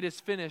word, "it is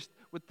finished,"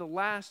 with the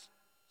last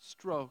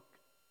stroke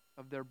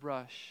of their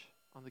brush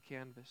on the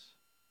canvas.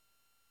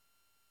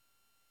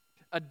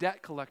 A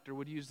debt collector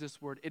would use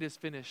this word, "it is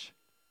finished,"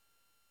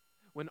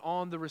 when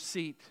on the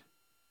receipt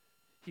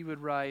he would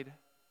write,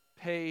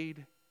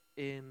 "paid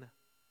in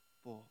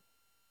full."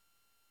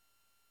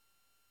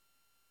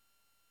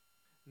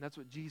 And that's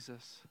what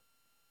Jesus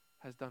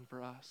has done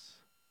for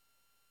us.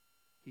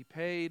 He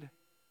paid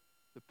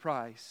the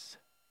price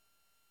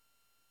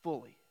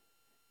fully,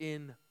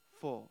 in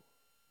full.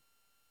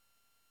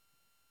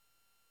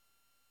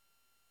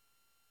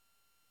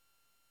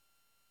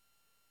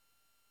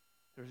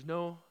 There's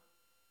no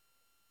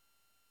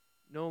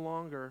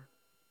longer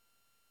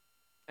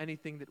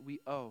anything that we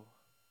owe.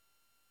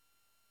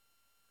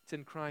 It's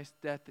in Christ's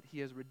death that He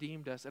has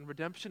redeemed us. And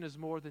redemption is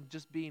more than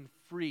just being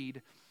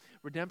freed.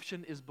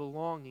 Redemption is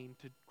belonging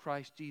to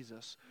Christ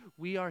Jesus.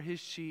 We are His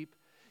sheep.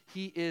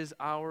 He is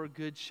our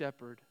good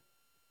shepherd.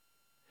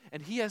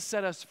 And He has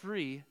set us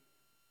free,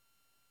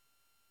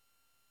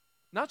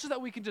 not so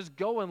that we can just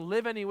go and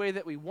live any way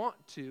that we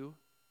want to.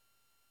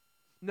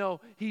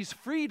 No, He's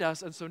freed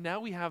us, and so now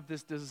we have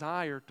this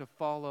desire to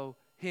follow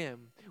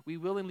Him. We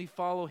willingly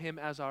follow Him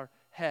as our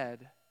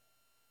head.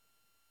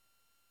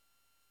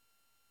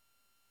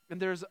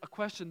 And there's a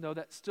question, though,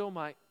 that still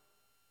might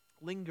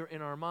linger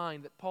in our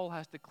mind that Paul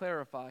has to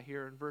clarify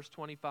here in verse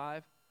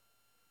 25.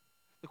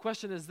 The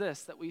question is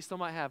this, that we still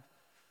might have.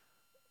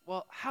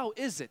 Well, how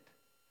is it?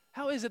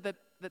 How is it that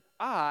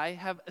I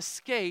have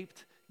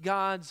escaped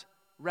God's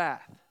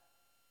wrath?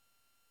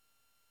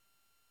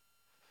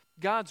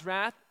 God's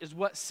wrath is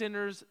what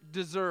sinners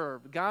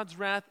deserve. God's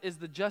wrath is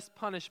the just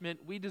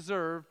punishment we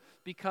deserve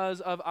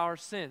because of our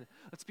sin.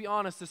 Let's be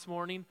honest this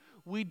morning.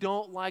 We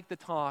don't like to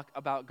talk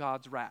about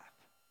God's wrath.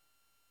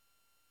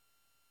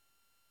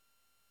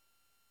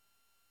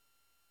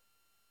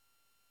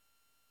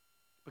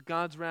 But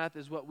God's wrath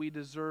is what we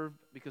deserve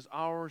because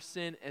our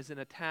sin is an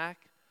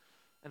attack,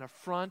 an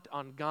affront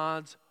on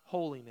God's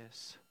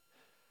holiness.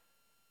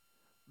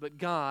 But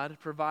God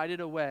provided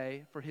a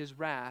way for His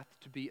wrath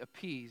to be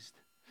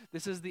appeased.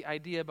 This is the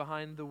idea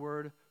behind the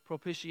word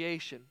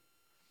propitiation,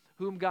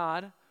 whom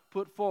God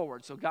put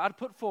forward. So God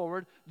put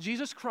forward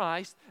Jesus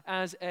Christ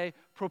as a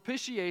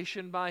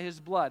propitiation by His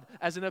blood,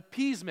 as an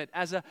appeasement,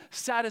 as a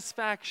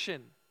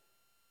satisfaction.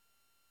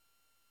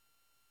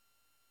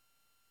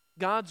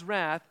 God's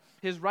wrath,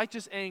 His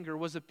righteous anger,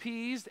 was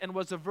appeased and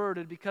was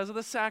averted because of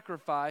the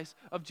sacrifice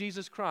of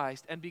Jesus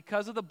Christ and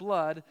because of the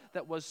blood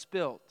that was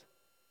spilt.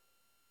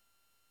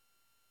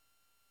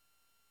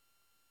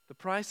 The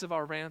price of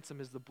our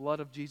ransom is the blood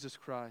of Jesus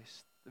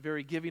Christ, the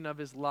very giving of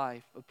His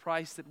life, a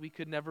price that we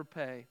could never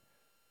pay.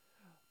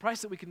 A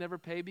price that we could never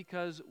pay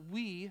because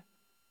we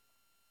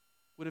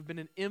would have been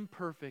an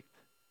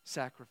imperfect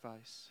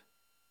sacrifice,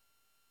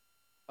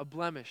 a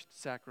blemished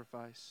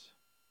sacrifice.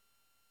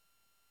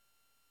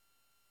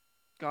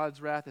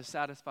 God's wrath is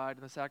satisfied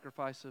in the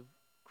sacrifice of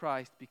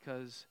Christ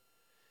because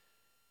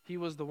He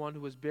was the one who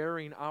was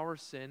bearing our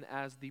sin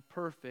as the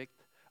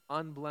perfect,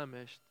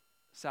 unblemished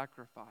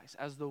sacrifice,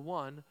 as the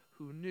one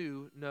who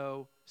knew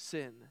no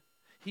sin.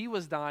 He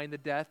was dying the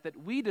death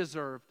that we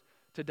deserved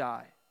to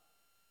die.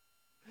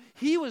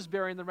 He was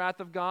bearing the wrath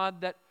of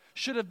God that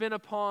should have been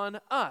upon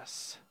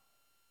us.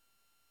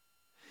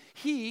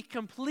 He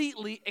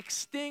completely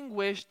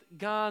extinguished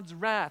God's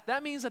wrath.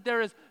 That means that there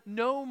is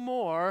no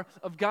more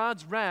of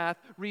God's wrath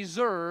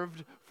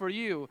reserved for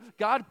you.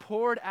 God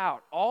poured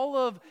out all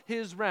of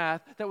His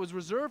wrath that was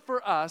reserved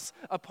for us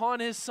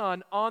upon His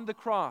Son on the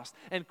cross.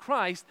 And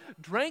Christ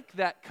drank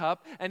that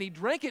cup, and He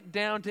drank it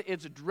down to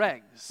its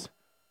dregs.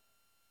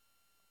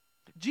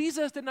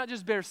 Jesus did not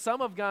just bear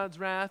some of God's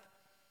wrath.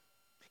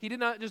 He did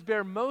not just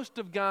bear most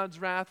of God's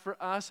wrath for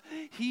us.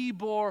 He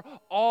bore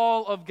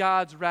all of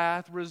God's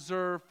wrath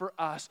reserved for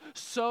us.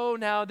 So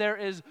now there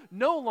is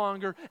no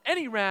longer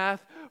any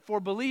wrath for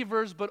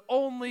believers, but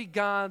only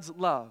God's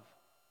love.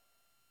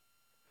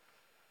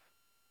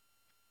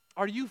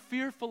 Are you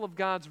fearful of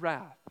God's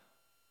wrath?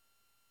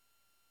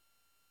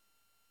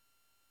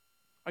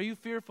 Are you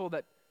fearful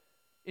that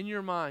in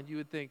your mind you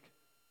would think,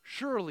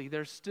 surely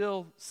there's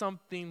still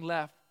something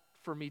left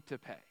for me to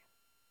pay?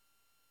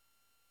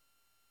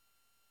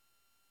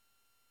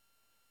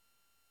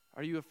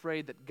 Are you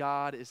afraid that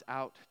God is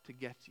out to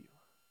get you?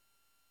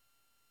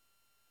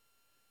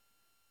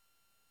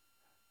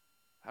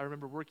 I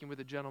remember working with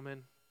a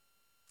gentleman,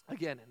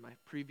 again in my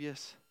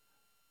previous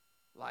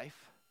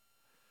life,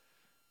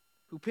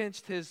 who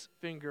pinched his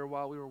finger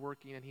while we were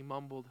working and he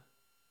mumbled,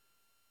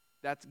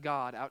 "That's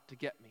God out to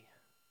get me."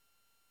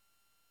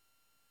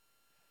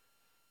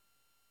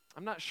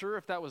 I'm not sure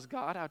if that was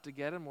God out to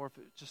get him or if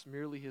it was just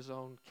merely his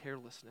own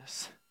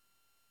carelessness.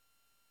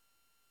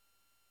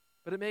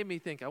 But it made me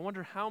think, I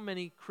wonder how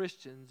many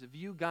Christians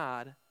view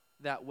God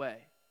that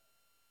way.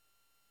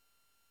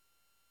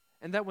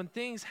 And that when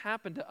things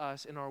happen to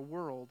us in our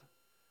world,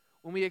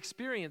 when we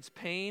experience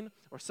pain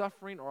or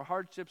suffering or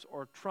hardships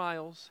or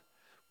trials,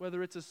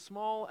 whether it's as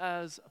small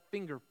as a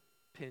finger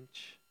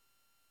pinch,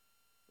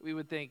 we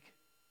would think,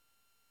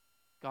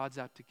 God's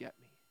out to get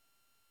me.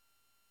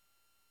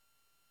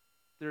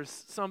 there's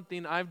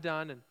something I've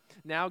done, and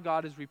now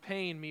God is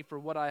repaying me for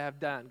what I have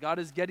done. God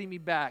is getting me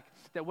back.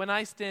 That when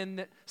I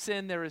sin,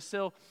 there is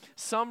still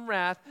some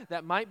wrath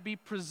that might be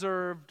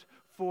preserved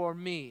for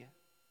me.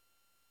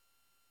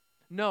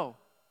 No.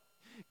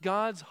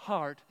 God's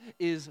heart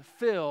is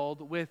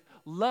filled with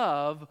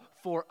love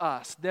for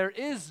us. There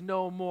is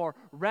no more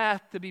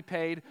wrath to be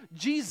paid.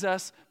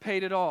 Jesus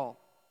paid it all.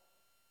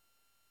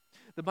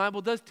 The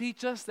Bible does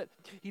teach us that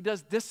He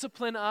does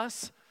discipline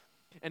us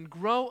and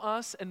grow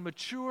us and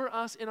mature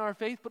us in our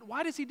faith. But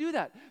why does He do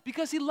that?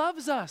 Because He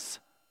loves us.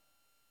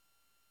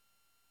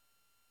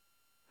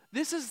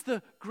 This is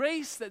the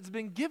grace that's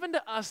been given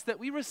to us that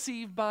we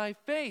receive by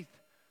faith.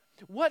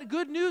 What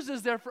good news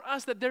is there for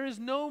us that there is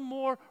no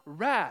more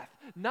wrath?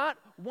 Not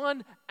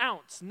 1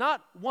 ounce,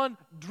 not 1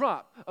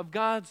 drop of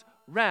God's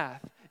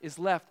wrath is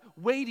left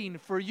waiting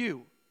for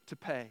you to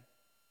pay.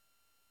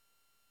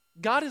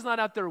 God is not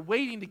out there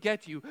waiting to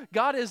get you.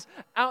 God is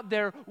out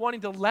there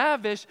wanting to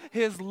lavish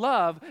His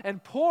love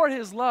and pour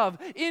His love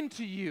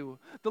into you.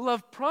 The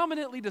love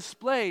prominently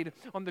displayed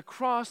on the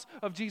cross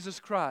of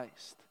Jesus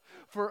Christ.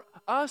 For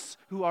us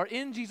who are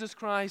in Jesus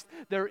Christ,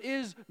 there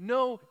is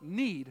no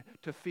need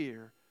to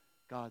fear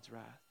God's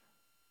wrath.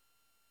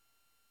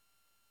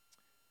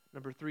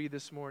 Number 3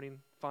 this morning,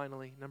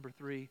 finally, number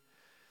 3.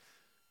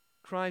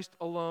 Christ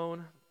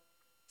alone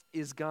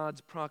is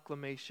God's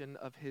proclamation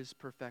of His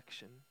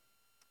perfection.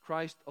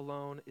 Christ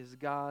alone is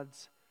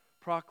God's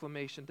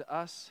proclamation to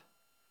us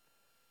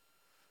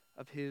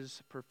of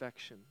His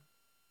perfection.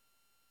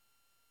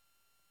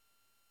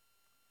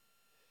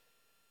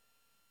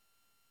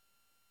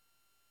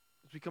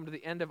 As we come to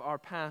the end of our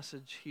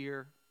passage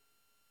here,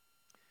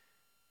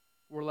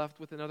 we're left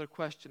with another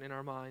question in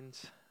our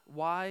minds.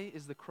 Why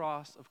is the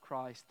cross of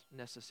Christ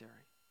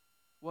necessary?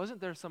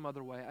 Wasn't there some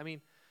other way? I mean,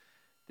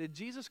 did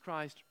Jesus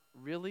Christ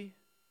really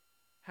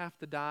have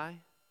to die?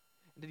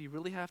 Did He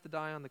really have to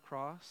die on the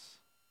cross?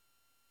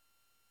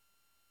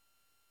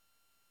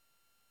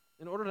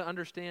 In order to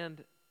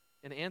understand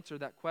and answer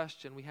that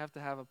question, we have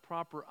to have a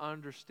proper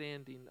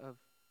understanding of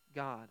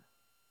God.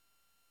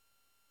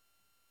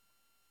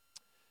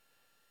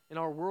 In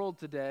our world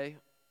today,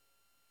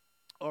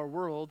 our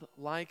world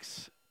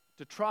likes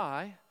to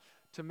try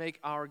to make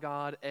our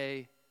God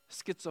a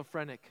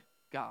schizophrenic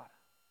God.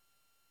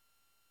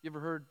 You ever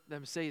heard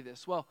them say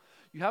this? Well,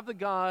 you have the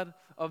God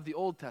of the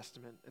Old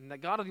Testament, and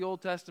that God of the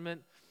Old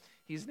Testament,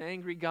 He's an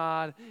angry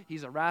God,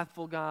 He's a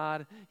wrathful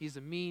God, He's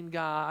a mean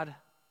God.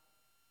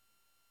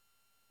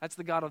 That's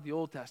the God of the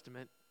Old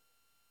Testament.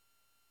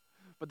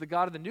 But the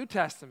God of the New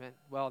Testament,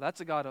 well,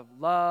 that's a God of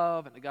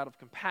love, and a God of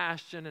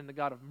compassion, and a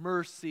God of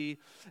mercy,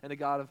 and a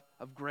God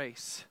of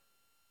grace.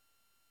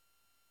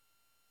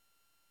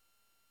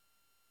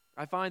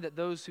 I find that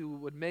those who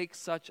would make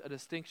such a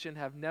distinction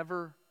have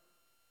never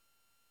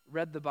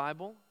read the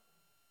Bible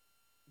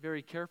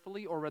very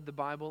carefully or read the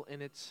Bible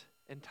in its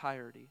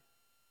entirety.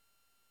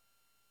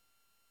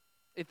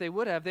 If they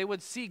would have, they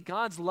would see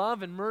God's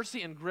love and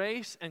mercy and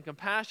grace and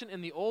compassion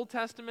in the Old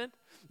Testament.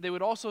 They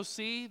would also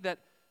see that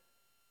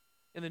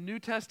in the New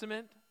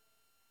Testament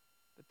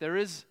that there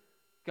is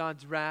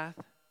God's wrath,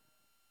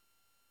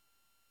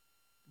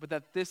 but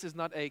that this is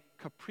not a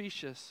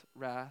capricious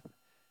wrath.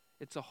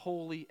 It's a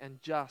holy and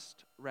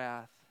just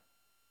wrath.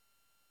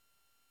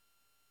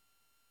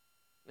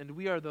 And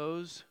we are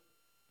those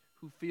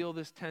who feel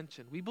this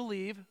tension. We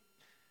believe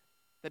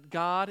that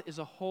God is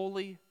a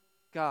holy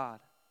God.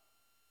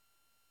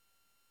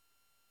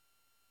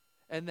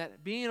 And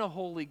that being a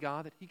holy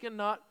God, that He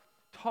cannot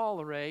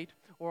tolerate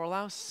or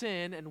allow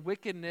sin and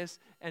wickedness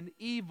and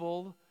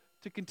evil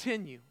to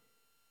continue.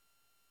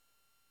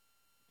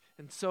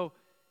 And so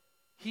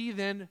He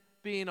then,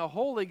 being a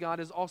holy God,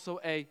 is also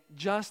a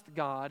just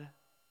God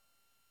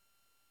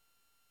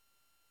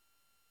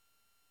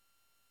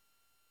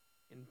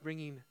in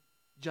bringing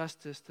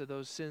justice to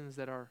those sins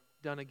that are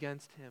done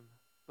against Him.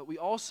 But we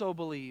also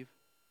believe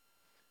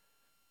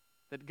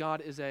that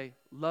God is a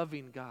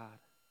loving God,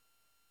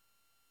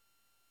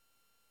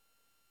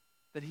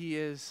 that He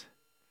is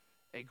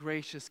a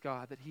gracious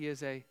God, that He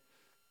is a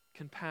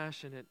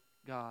compassionate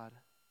God.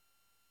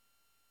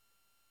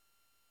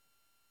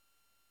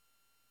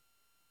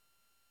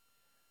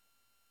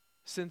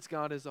 Since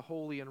God is a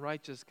holy and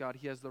righteous God,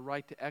 He has the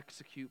right to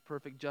execute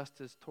perfect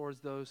justice towards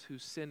those who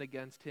sin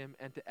against Him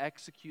and to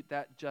execute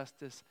that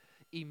justice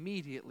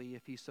immediately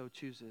if He so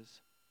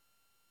chooses.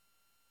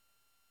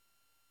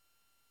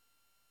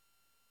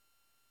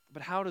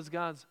 But how does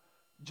God's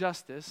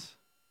justice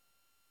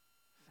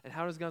and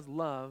how does God's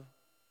love,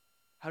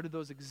 how do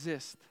those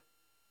exist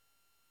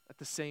at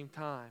the same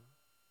time?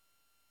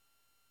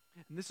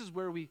 And this is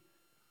where we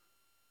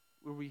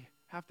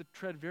have to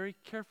tread very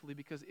carefully,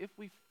 because if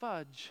we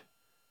fudge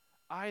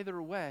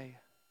either way,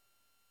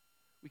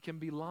 we can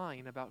be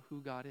lying about who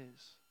God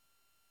is.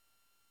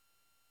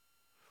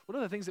 One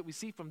of the things that we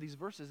see from these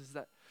verses is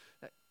that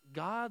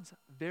God's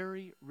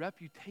very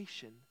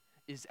reputation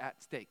is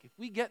at stake. If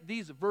we get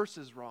these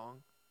verses wrong,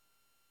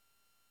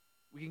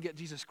 we can get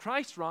Jesus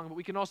Christ wrong, but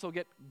we can also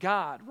get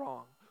God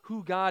wrong,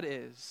 who God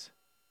is.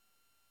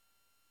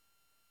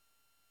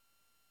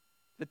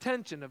 the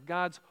tension of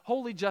God's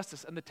holy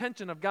justice and the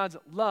tension of God's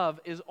love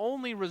is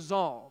only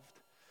resolved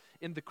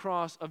in the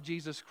cross of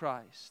Jesus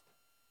Christ.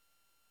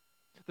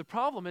 The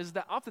problem is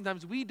that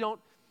oftentimes we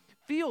don't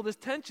feel this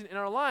tension in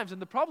our lives,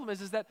 and the problem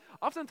is that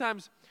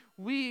oftentimes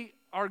we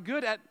are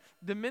good at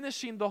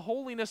diminishing the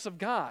holiness of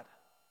God.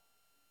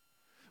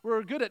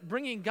 We're good at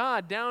bringing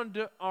God down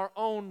to our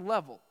own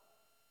level.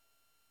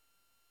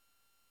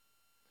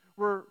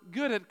 We're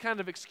good at kind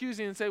of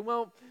excusing and say,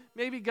 well,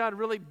 maybe God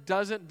really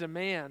doesn't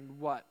demand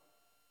what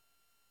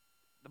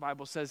the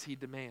Bible says he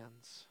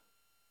demands.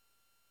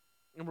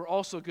 And we're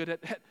also good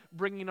at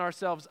bringing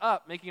ourselves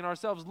up, making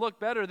ourselves look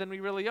better than we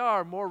really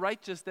are, more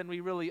righteous than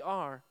we really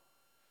are.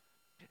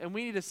 And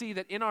we need to see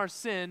that in our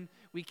sin,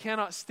 we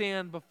cannot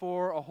stand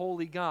before a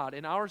holy God.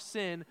 In our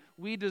sin,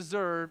 we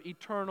deserve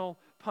eternal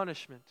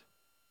punishment.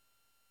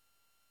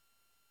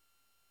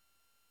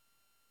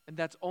 And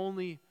that's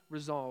only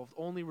resolved,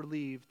 only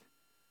relieved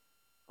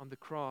on the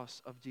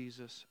cross of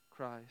Jesus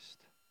Christ.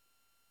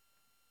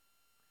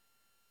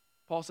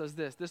 Paul says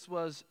this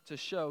was to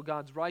show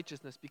God's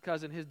righteousness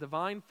because in his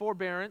divine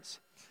forbearance,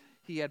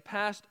 he had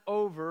passed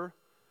over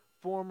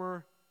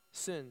former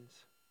sins.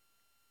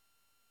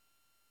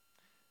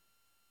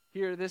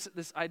 Here, this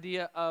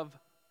idea of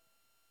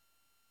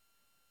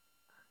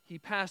he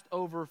passed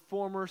over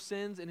former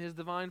sins in his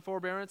divine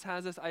forbearance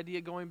has this idea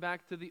going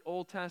back to the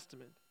Old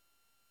Testament.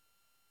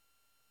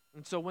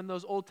 And so when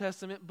those Old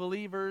Testament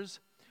believers,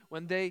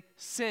 when they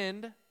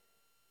sinned,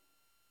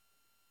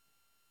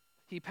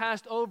 he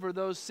passed over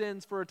those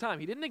sins for a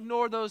time. He didn't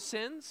ignore those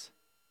sins.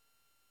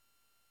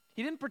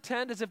 He didn't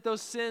pretend as if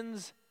those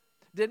sins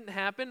didn't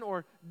happen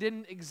or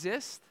didn't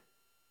exist.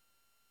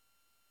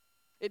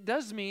 It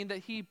does mean that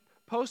he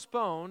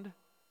postponed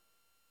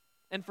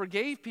and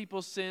forgave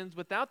people's sins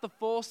without the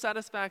full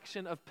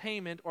satisfaction of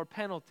payment or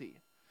penalty.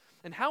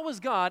 And how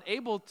was God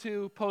able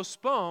to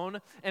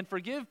postpone and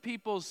forgive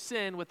people's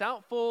sin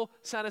without full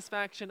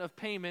satisfaction of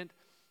payment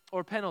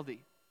or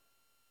penalty?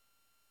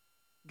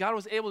 God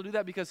was able to do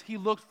that because he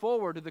looked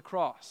forward to the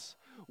cross,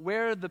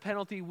 where the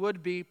penalty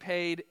would be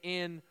paid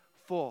in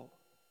full,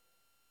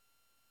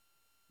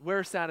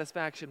 where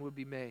satisfaction would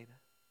be made.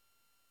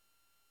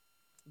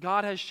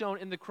 God has shown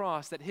in the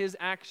cross that his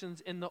actions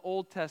in the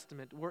Old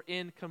Testament were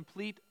in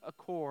complete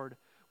accord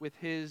with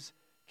his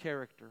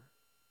character.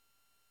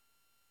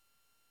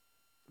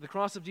 The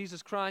cross of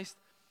Jesus Christ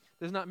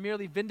does not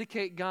merely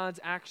vindicate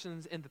God's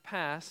actions in the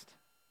past,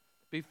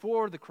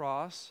 before the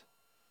cross,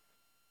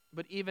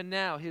 but even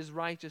now his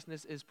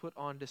righteousness is put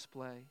on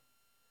display.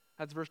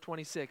 That's verse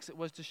 26. It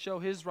was to show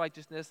his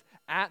righteousness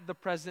at the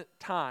present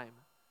time.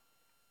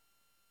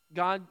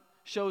 God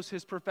shows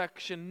his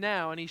perfection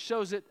now, and he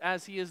shows it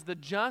as he is the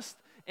just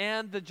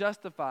and the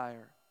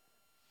justifier.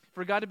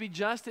 For God to be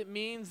just, it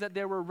means that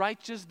there were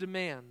righteous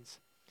demands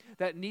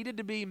that needed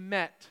to be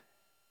met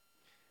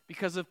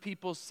because of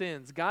people's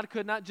sins. God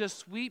could not just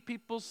sweep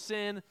people's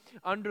sin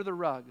under the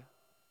rug.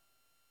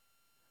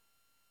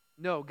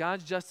 No,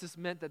 God's justice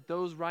meant that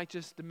those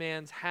righteous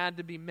demands had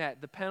to be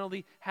met. The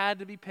penalty had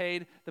to be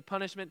paid. The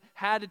punishment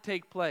had to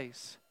take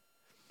place.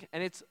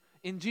 And it's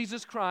in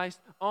Jesus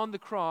Christ on the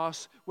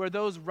cross where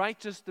those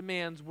righteous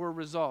demands were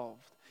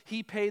resolved.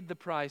 He paid the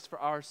price for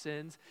our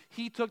sins.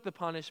 He took the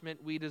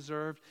punishment we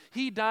deserved.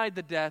 He died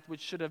the death which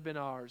should have been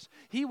ours.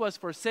 He was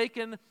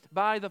forsaken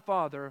by the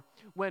Father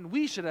when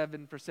we should have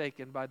been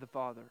forsaken by the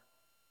Father.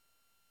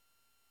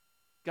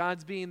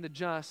 God's being the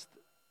just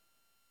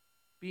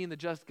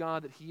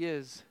God that he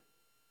is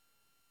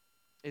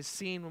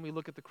seen when we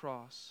look at the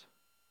cross.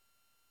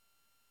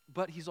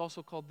 But he's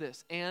also called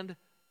this, and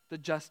the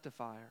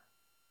justifier.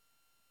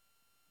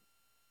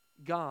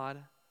 God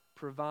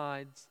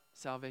provides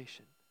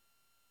salvation.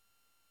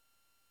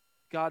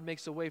 God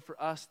makes a way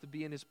for us to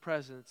be in his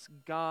presence.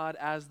 God,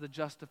 as the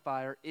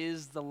justifier,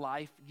 is the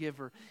life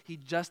giver. He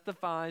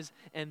justifies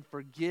and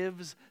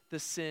forgives the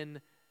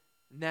sin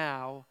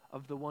now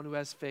of the one who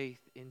has faith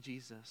in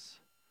Jesus.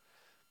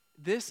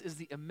 This is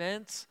the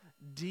immense,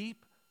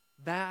 deep,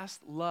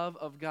 vast love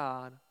of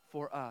God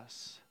for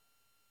us.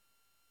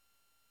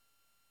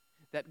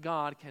 That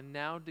God can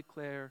now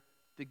declare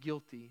the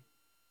guilty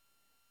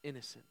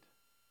innocent.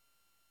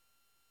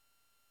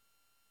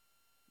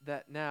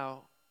 That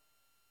now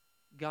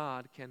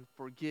God can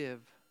forgive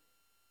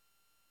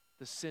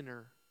the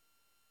sinner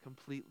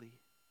completely.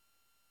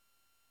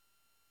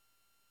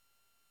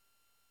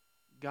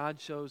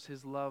 God shows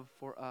his love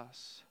for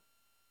us.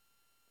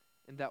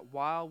 And that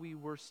while we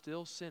were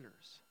still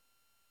sinners,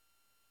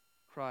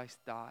 Christ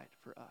died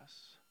for us.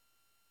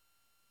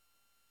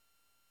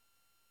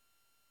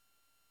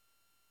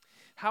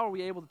 How are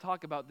we able to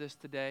talk about this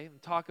today and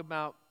talk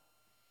about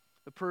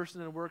the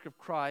person and work of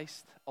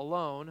Christ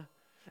alone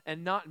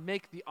and not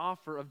make the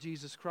offer of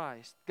Jesus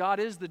Christ? God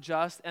is the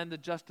just and the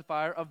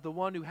justifier of the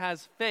one who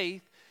has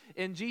faith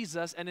in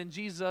Jesus and in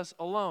Jesus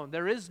alone.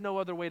 There is no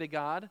other way to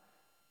God.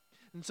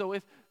 And so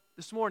if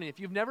this morning, if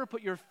you've never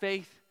put your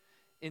faith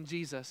in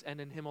Jesus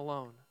and in him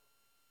alone,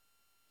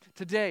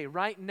 today,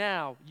 right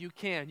now, you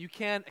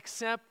can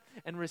accept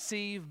and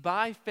receive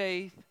by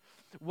faith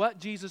what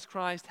Jesus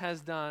Christ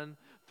has done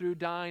through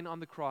dying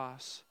on the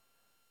cross,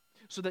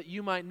 so that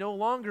you might no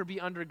longer be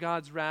under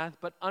God's wrath,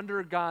 but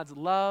under God's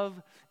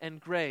love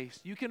and grace.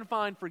 You can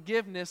find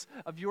forgiveness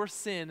of your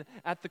sin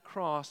at the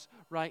cross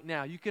right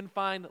now. You can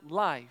find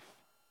life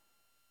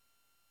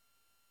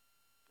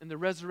in the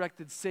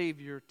resurrected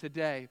Savior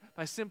today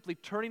by simply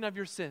turning of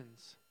your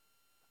sins,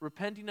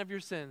 repenting of your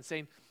sins,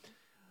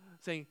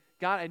 saying,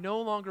 God, I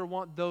no longer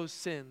want those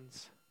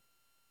sins,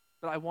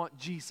 but I want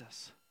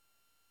Jesus.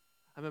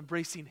 I'm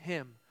embracing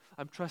Him.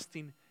 I'm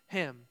trusting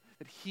Him,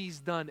 that He's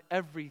done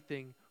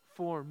everything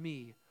for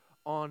me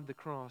on the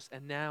cross,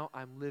 and now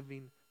I'm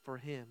living for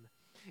Him.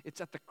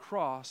 It's at the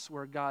cross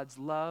where God's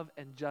love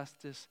and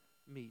justice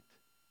meet.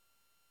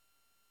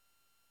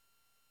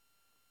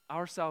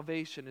 Our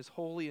salvation is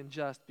holy and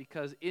just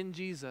because in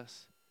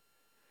Jesus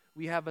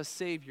we have a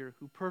Savior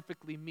who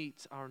perfectly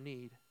meets our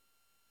need.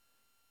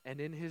 And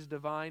in His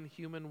divine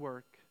human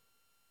work,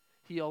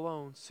 He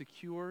alone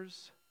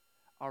secures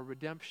our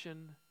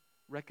redemption,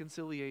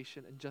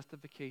 reconciliation, and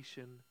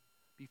justification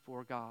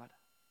before God.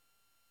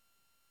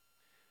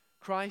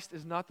 Christ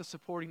is not the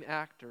supporting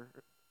actor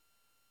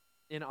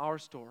in our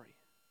story.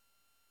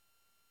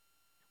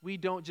 We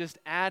don't just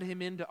add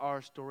Him into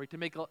our story to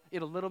make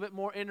it a little bit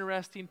more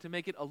interesting, to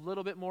make it a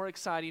little bit more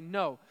exciting.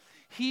 No,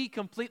 He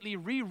completely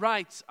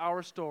rewrites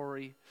our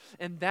story,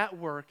 and that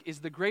work is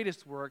the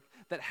greatest work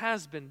that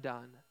has been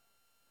done.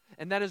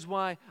 And that is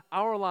why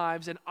our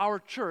lives and our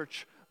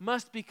church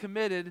must be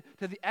committed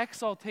to the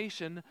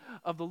exaltation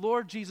of the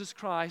Lord Jesus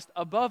Christ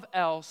above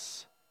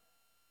else,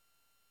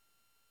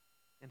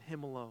 and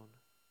Him alone.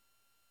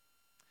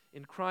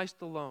 In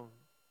Christ alone,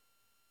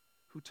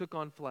 who took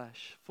on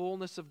flesh,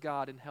 fullness of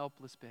God and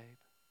helpless babe,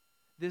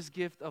 this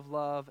gift of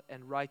love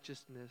and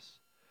righteousness,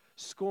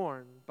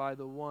 scorned by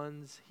the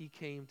ones He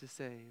came to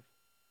save.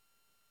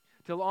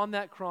 Till on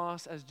that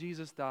cross, as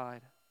Jesus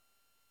died,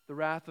 the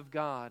wrath of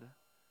God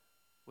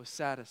was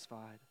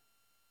satisfied.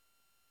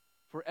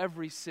 For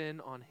every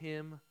sin on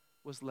Him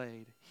was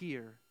laid.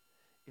 Here,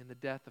 in the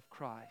death of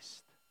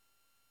Christ,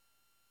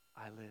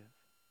 I live.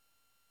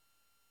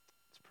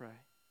 Let's pray.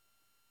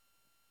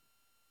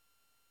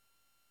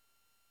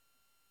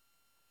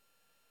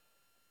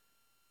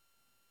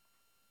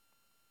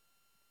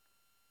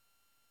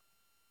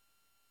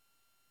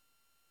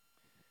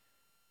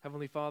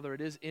 Heavenly Father,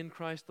 it is in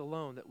Christ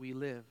alone that we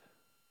live.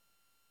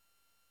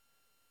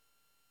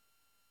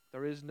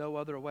 There is no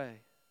other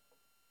way.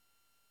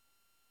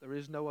 There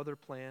is no other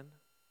plan.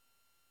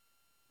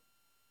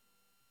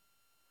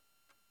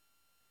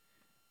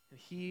 And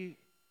He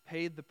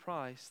paid the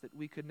price that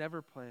we could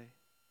never pay.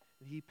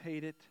 And He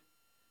paid it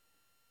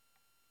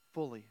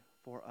fully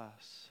for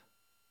us.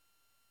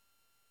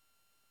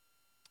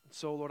 And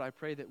so, Lord, I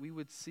pray that we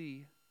would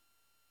see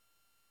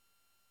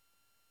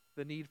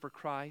the need for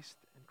Christ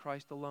and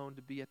Christ alone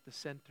to be at the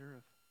center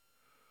of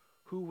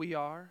who we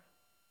are,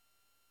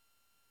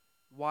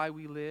 why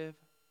we live,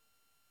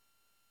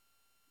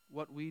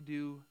 what we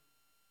do,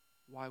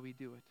 why we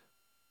do it.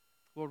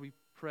 Lord, we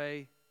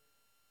pray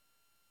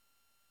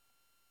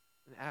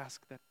and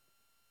ask that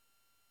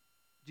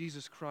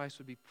Jesus Christ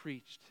would be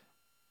preached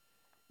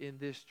in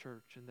this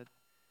church, and that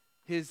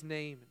His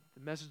name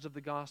and the message of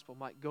the gospel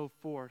might go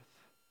forth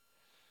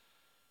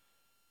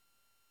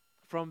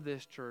from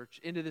this church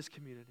into this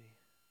community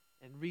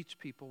and reach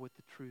people with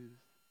the truth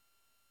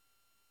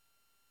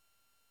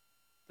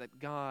that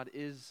God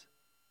is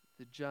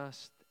the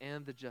just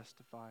and the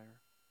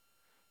justifier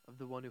of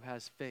the one who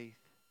has faith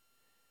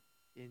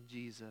in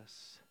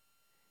Jesus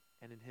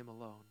and in Him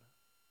alone.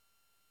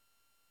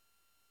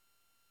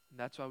 And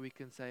that's why we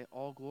can say,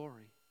 all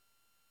glory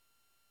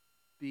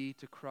be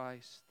to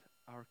Christ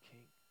our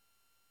King.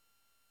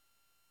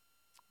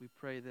 We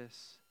pray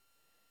this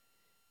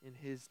in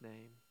His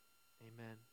name. Amen.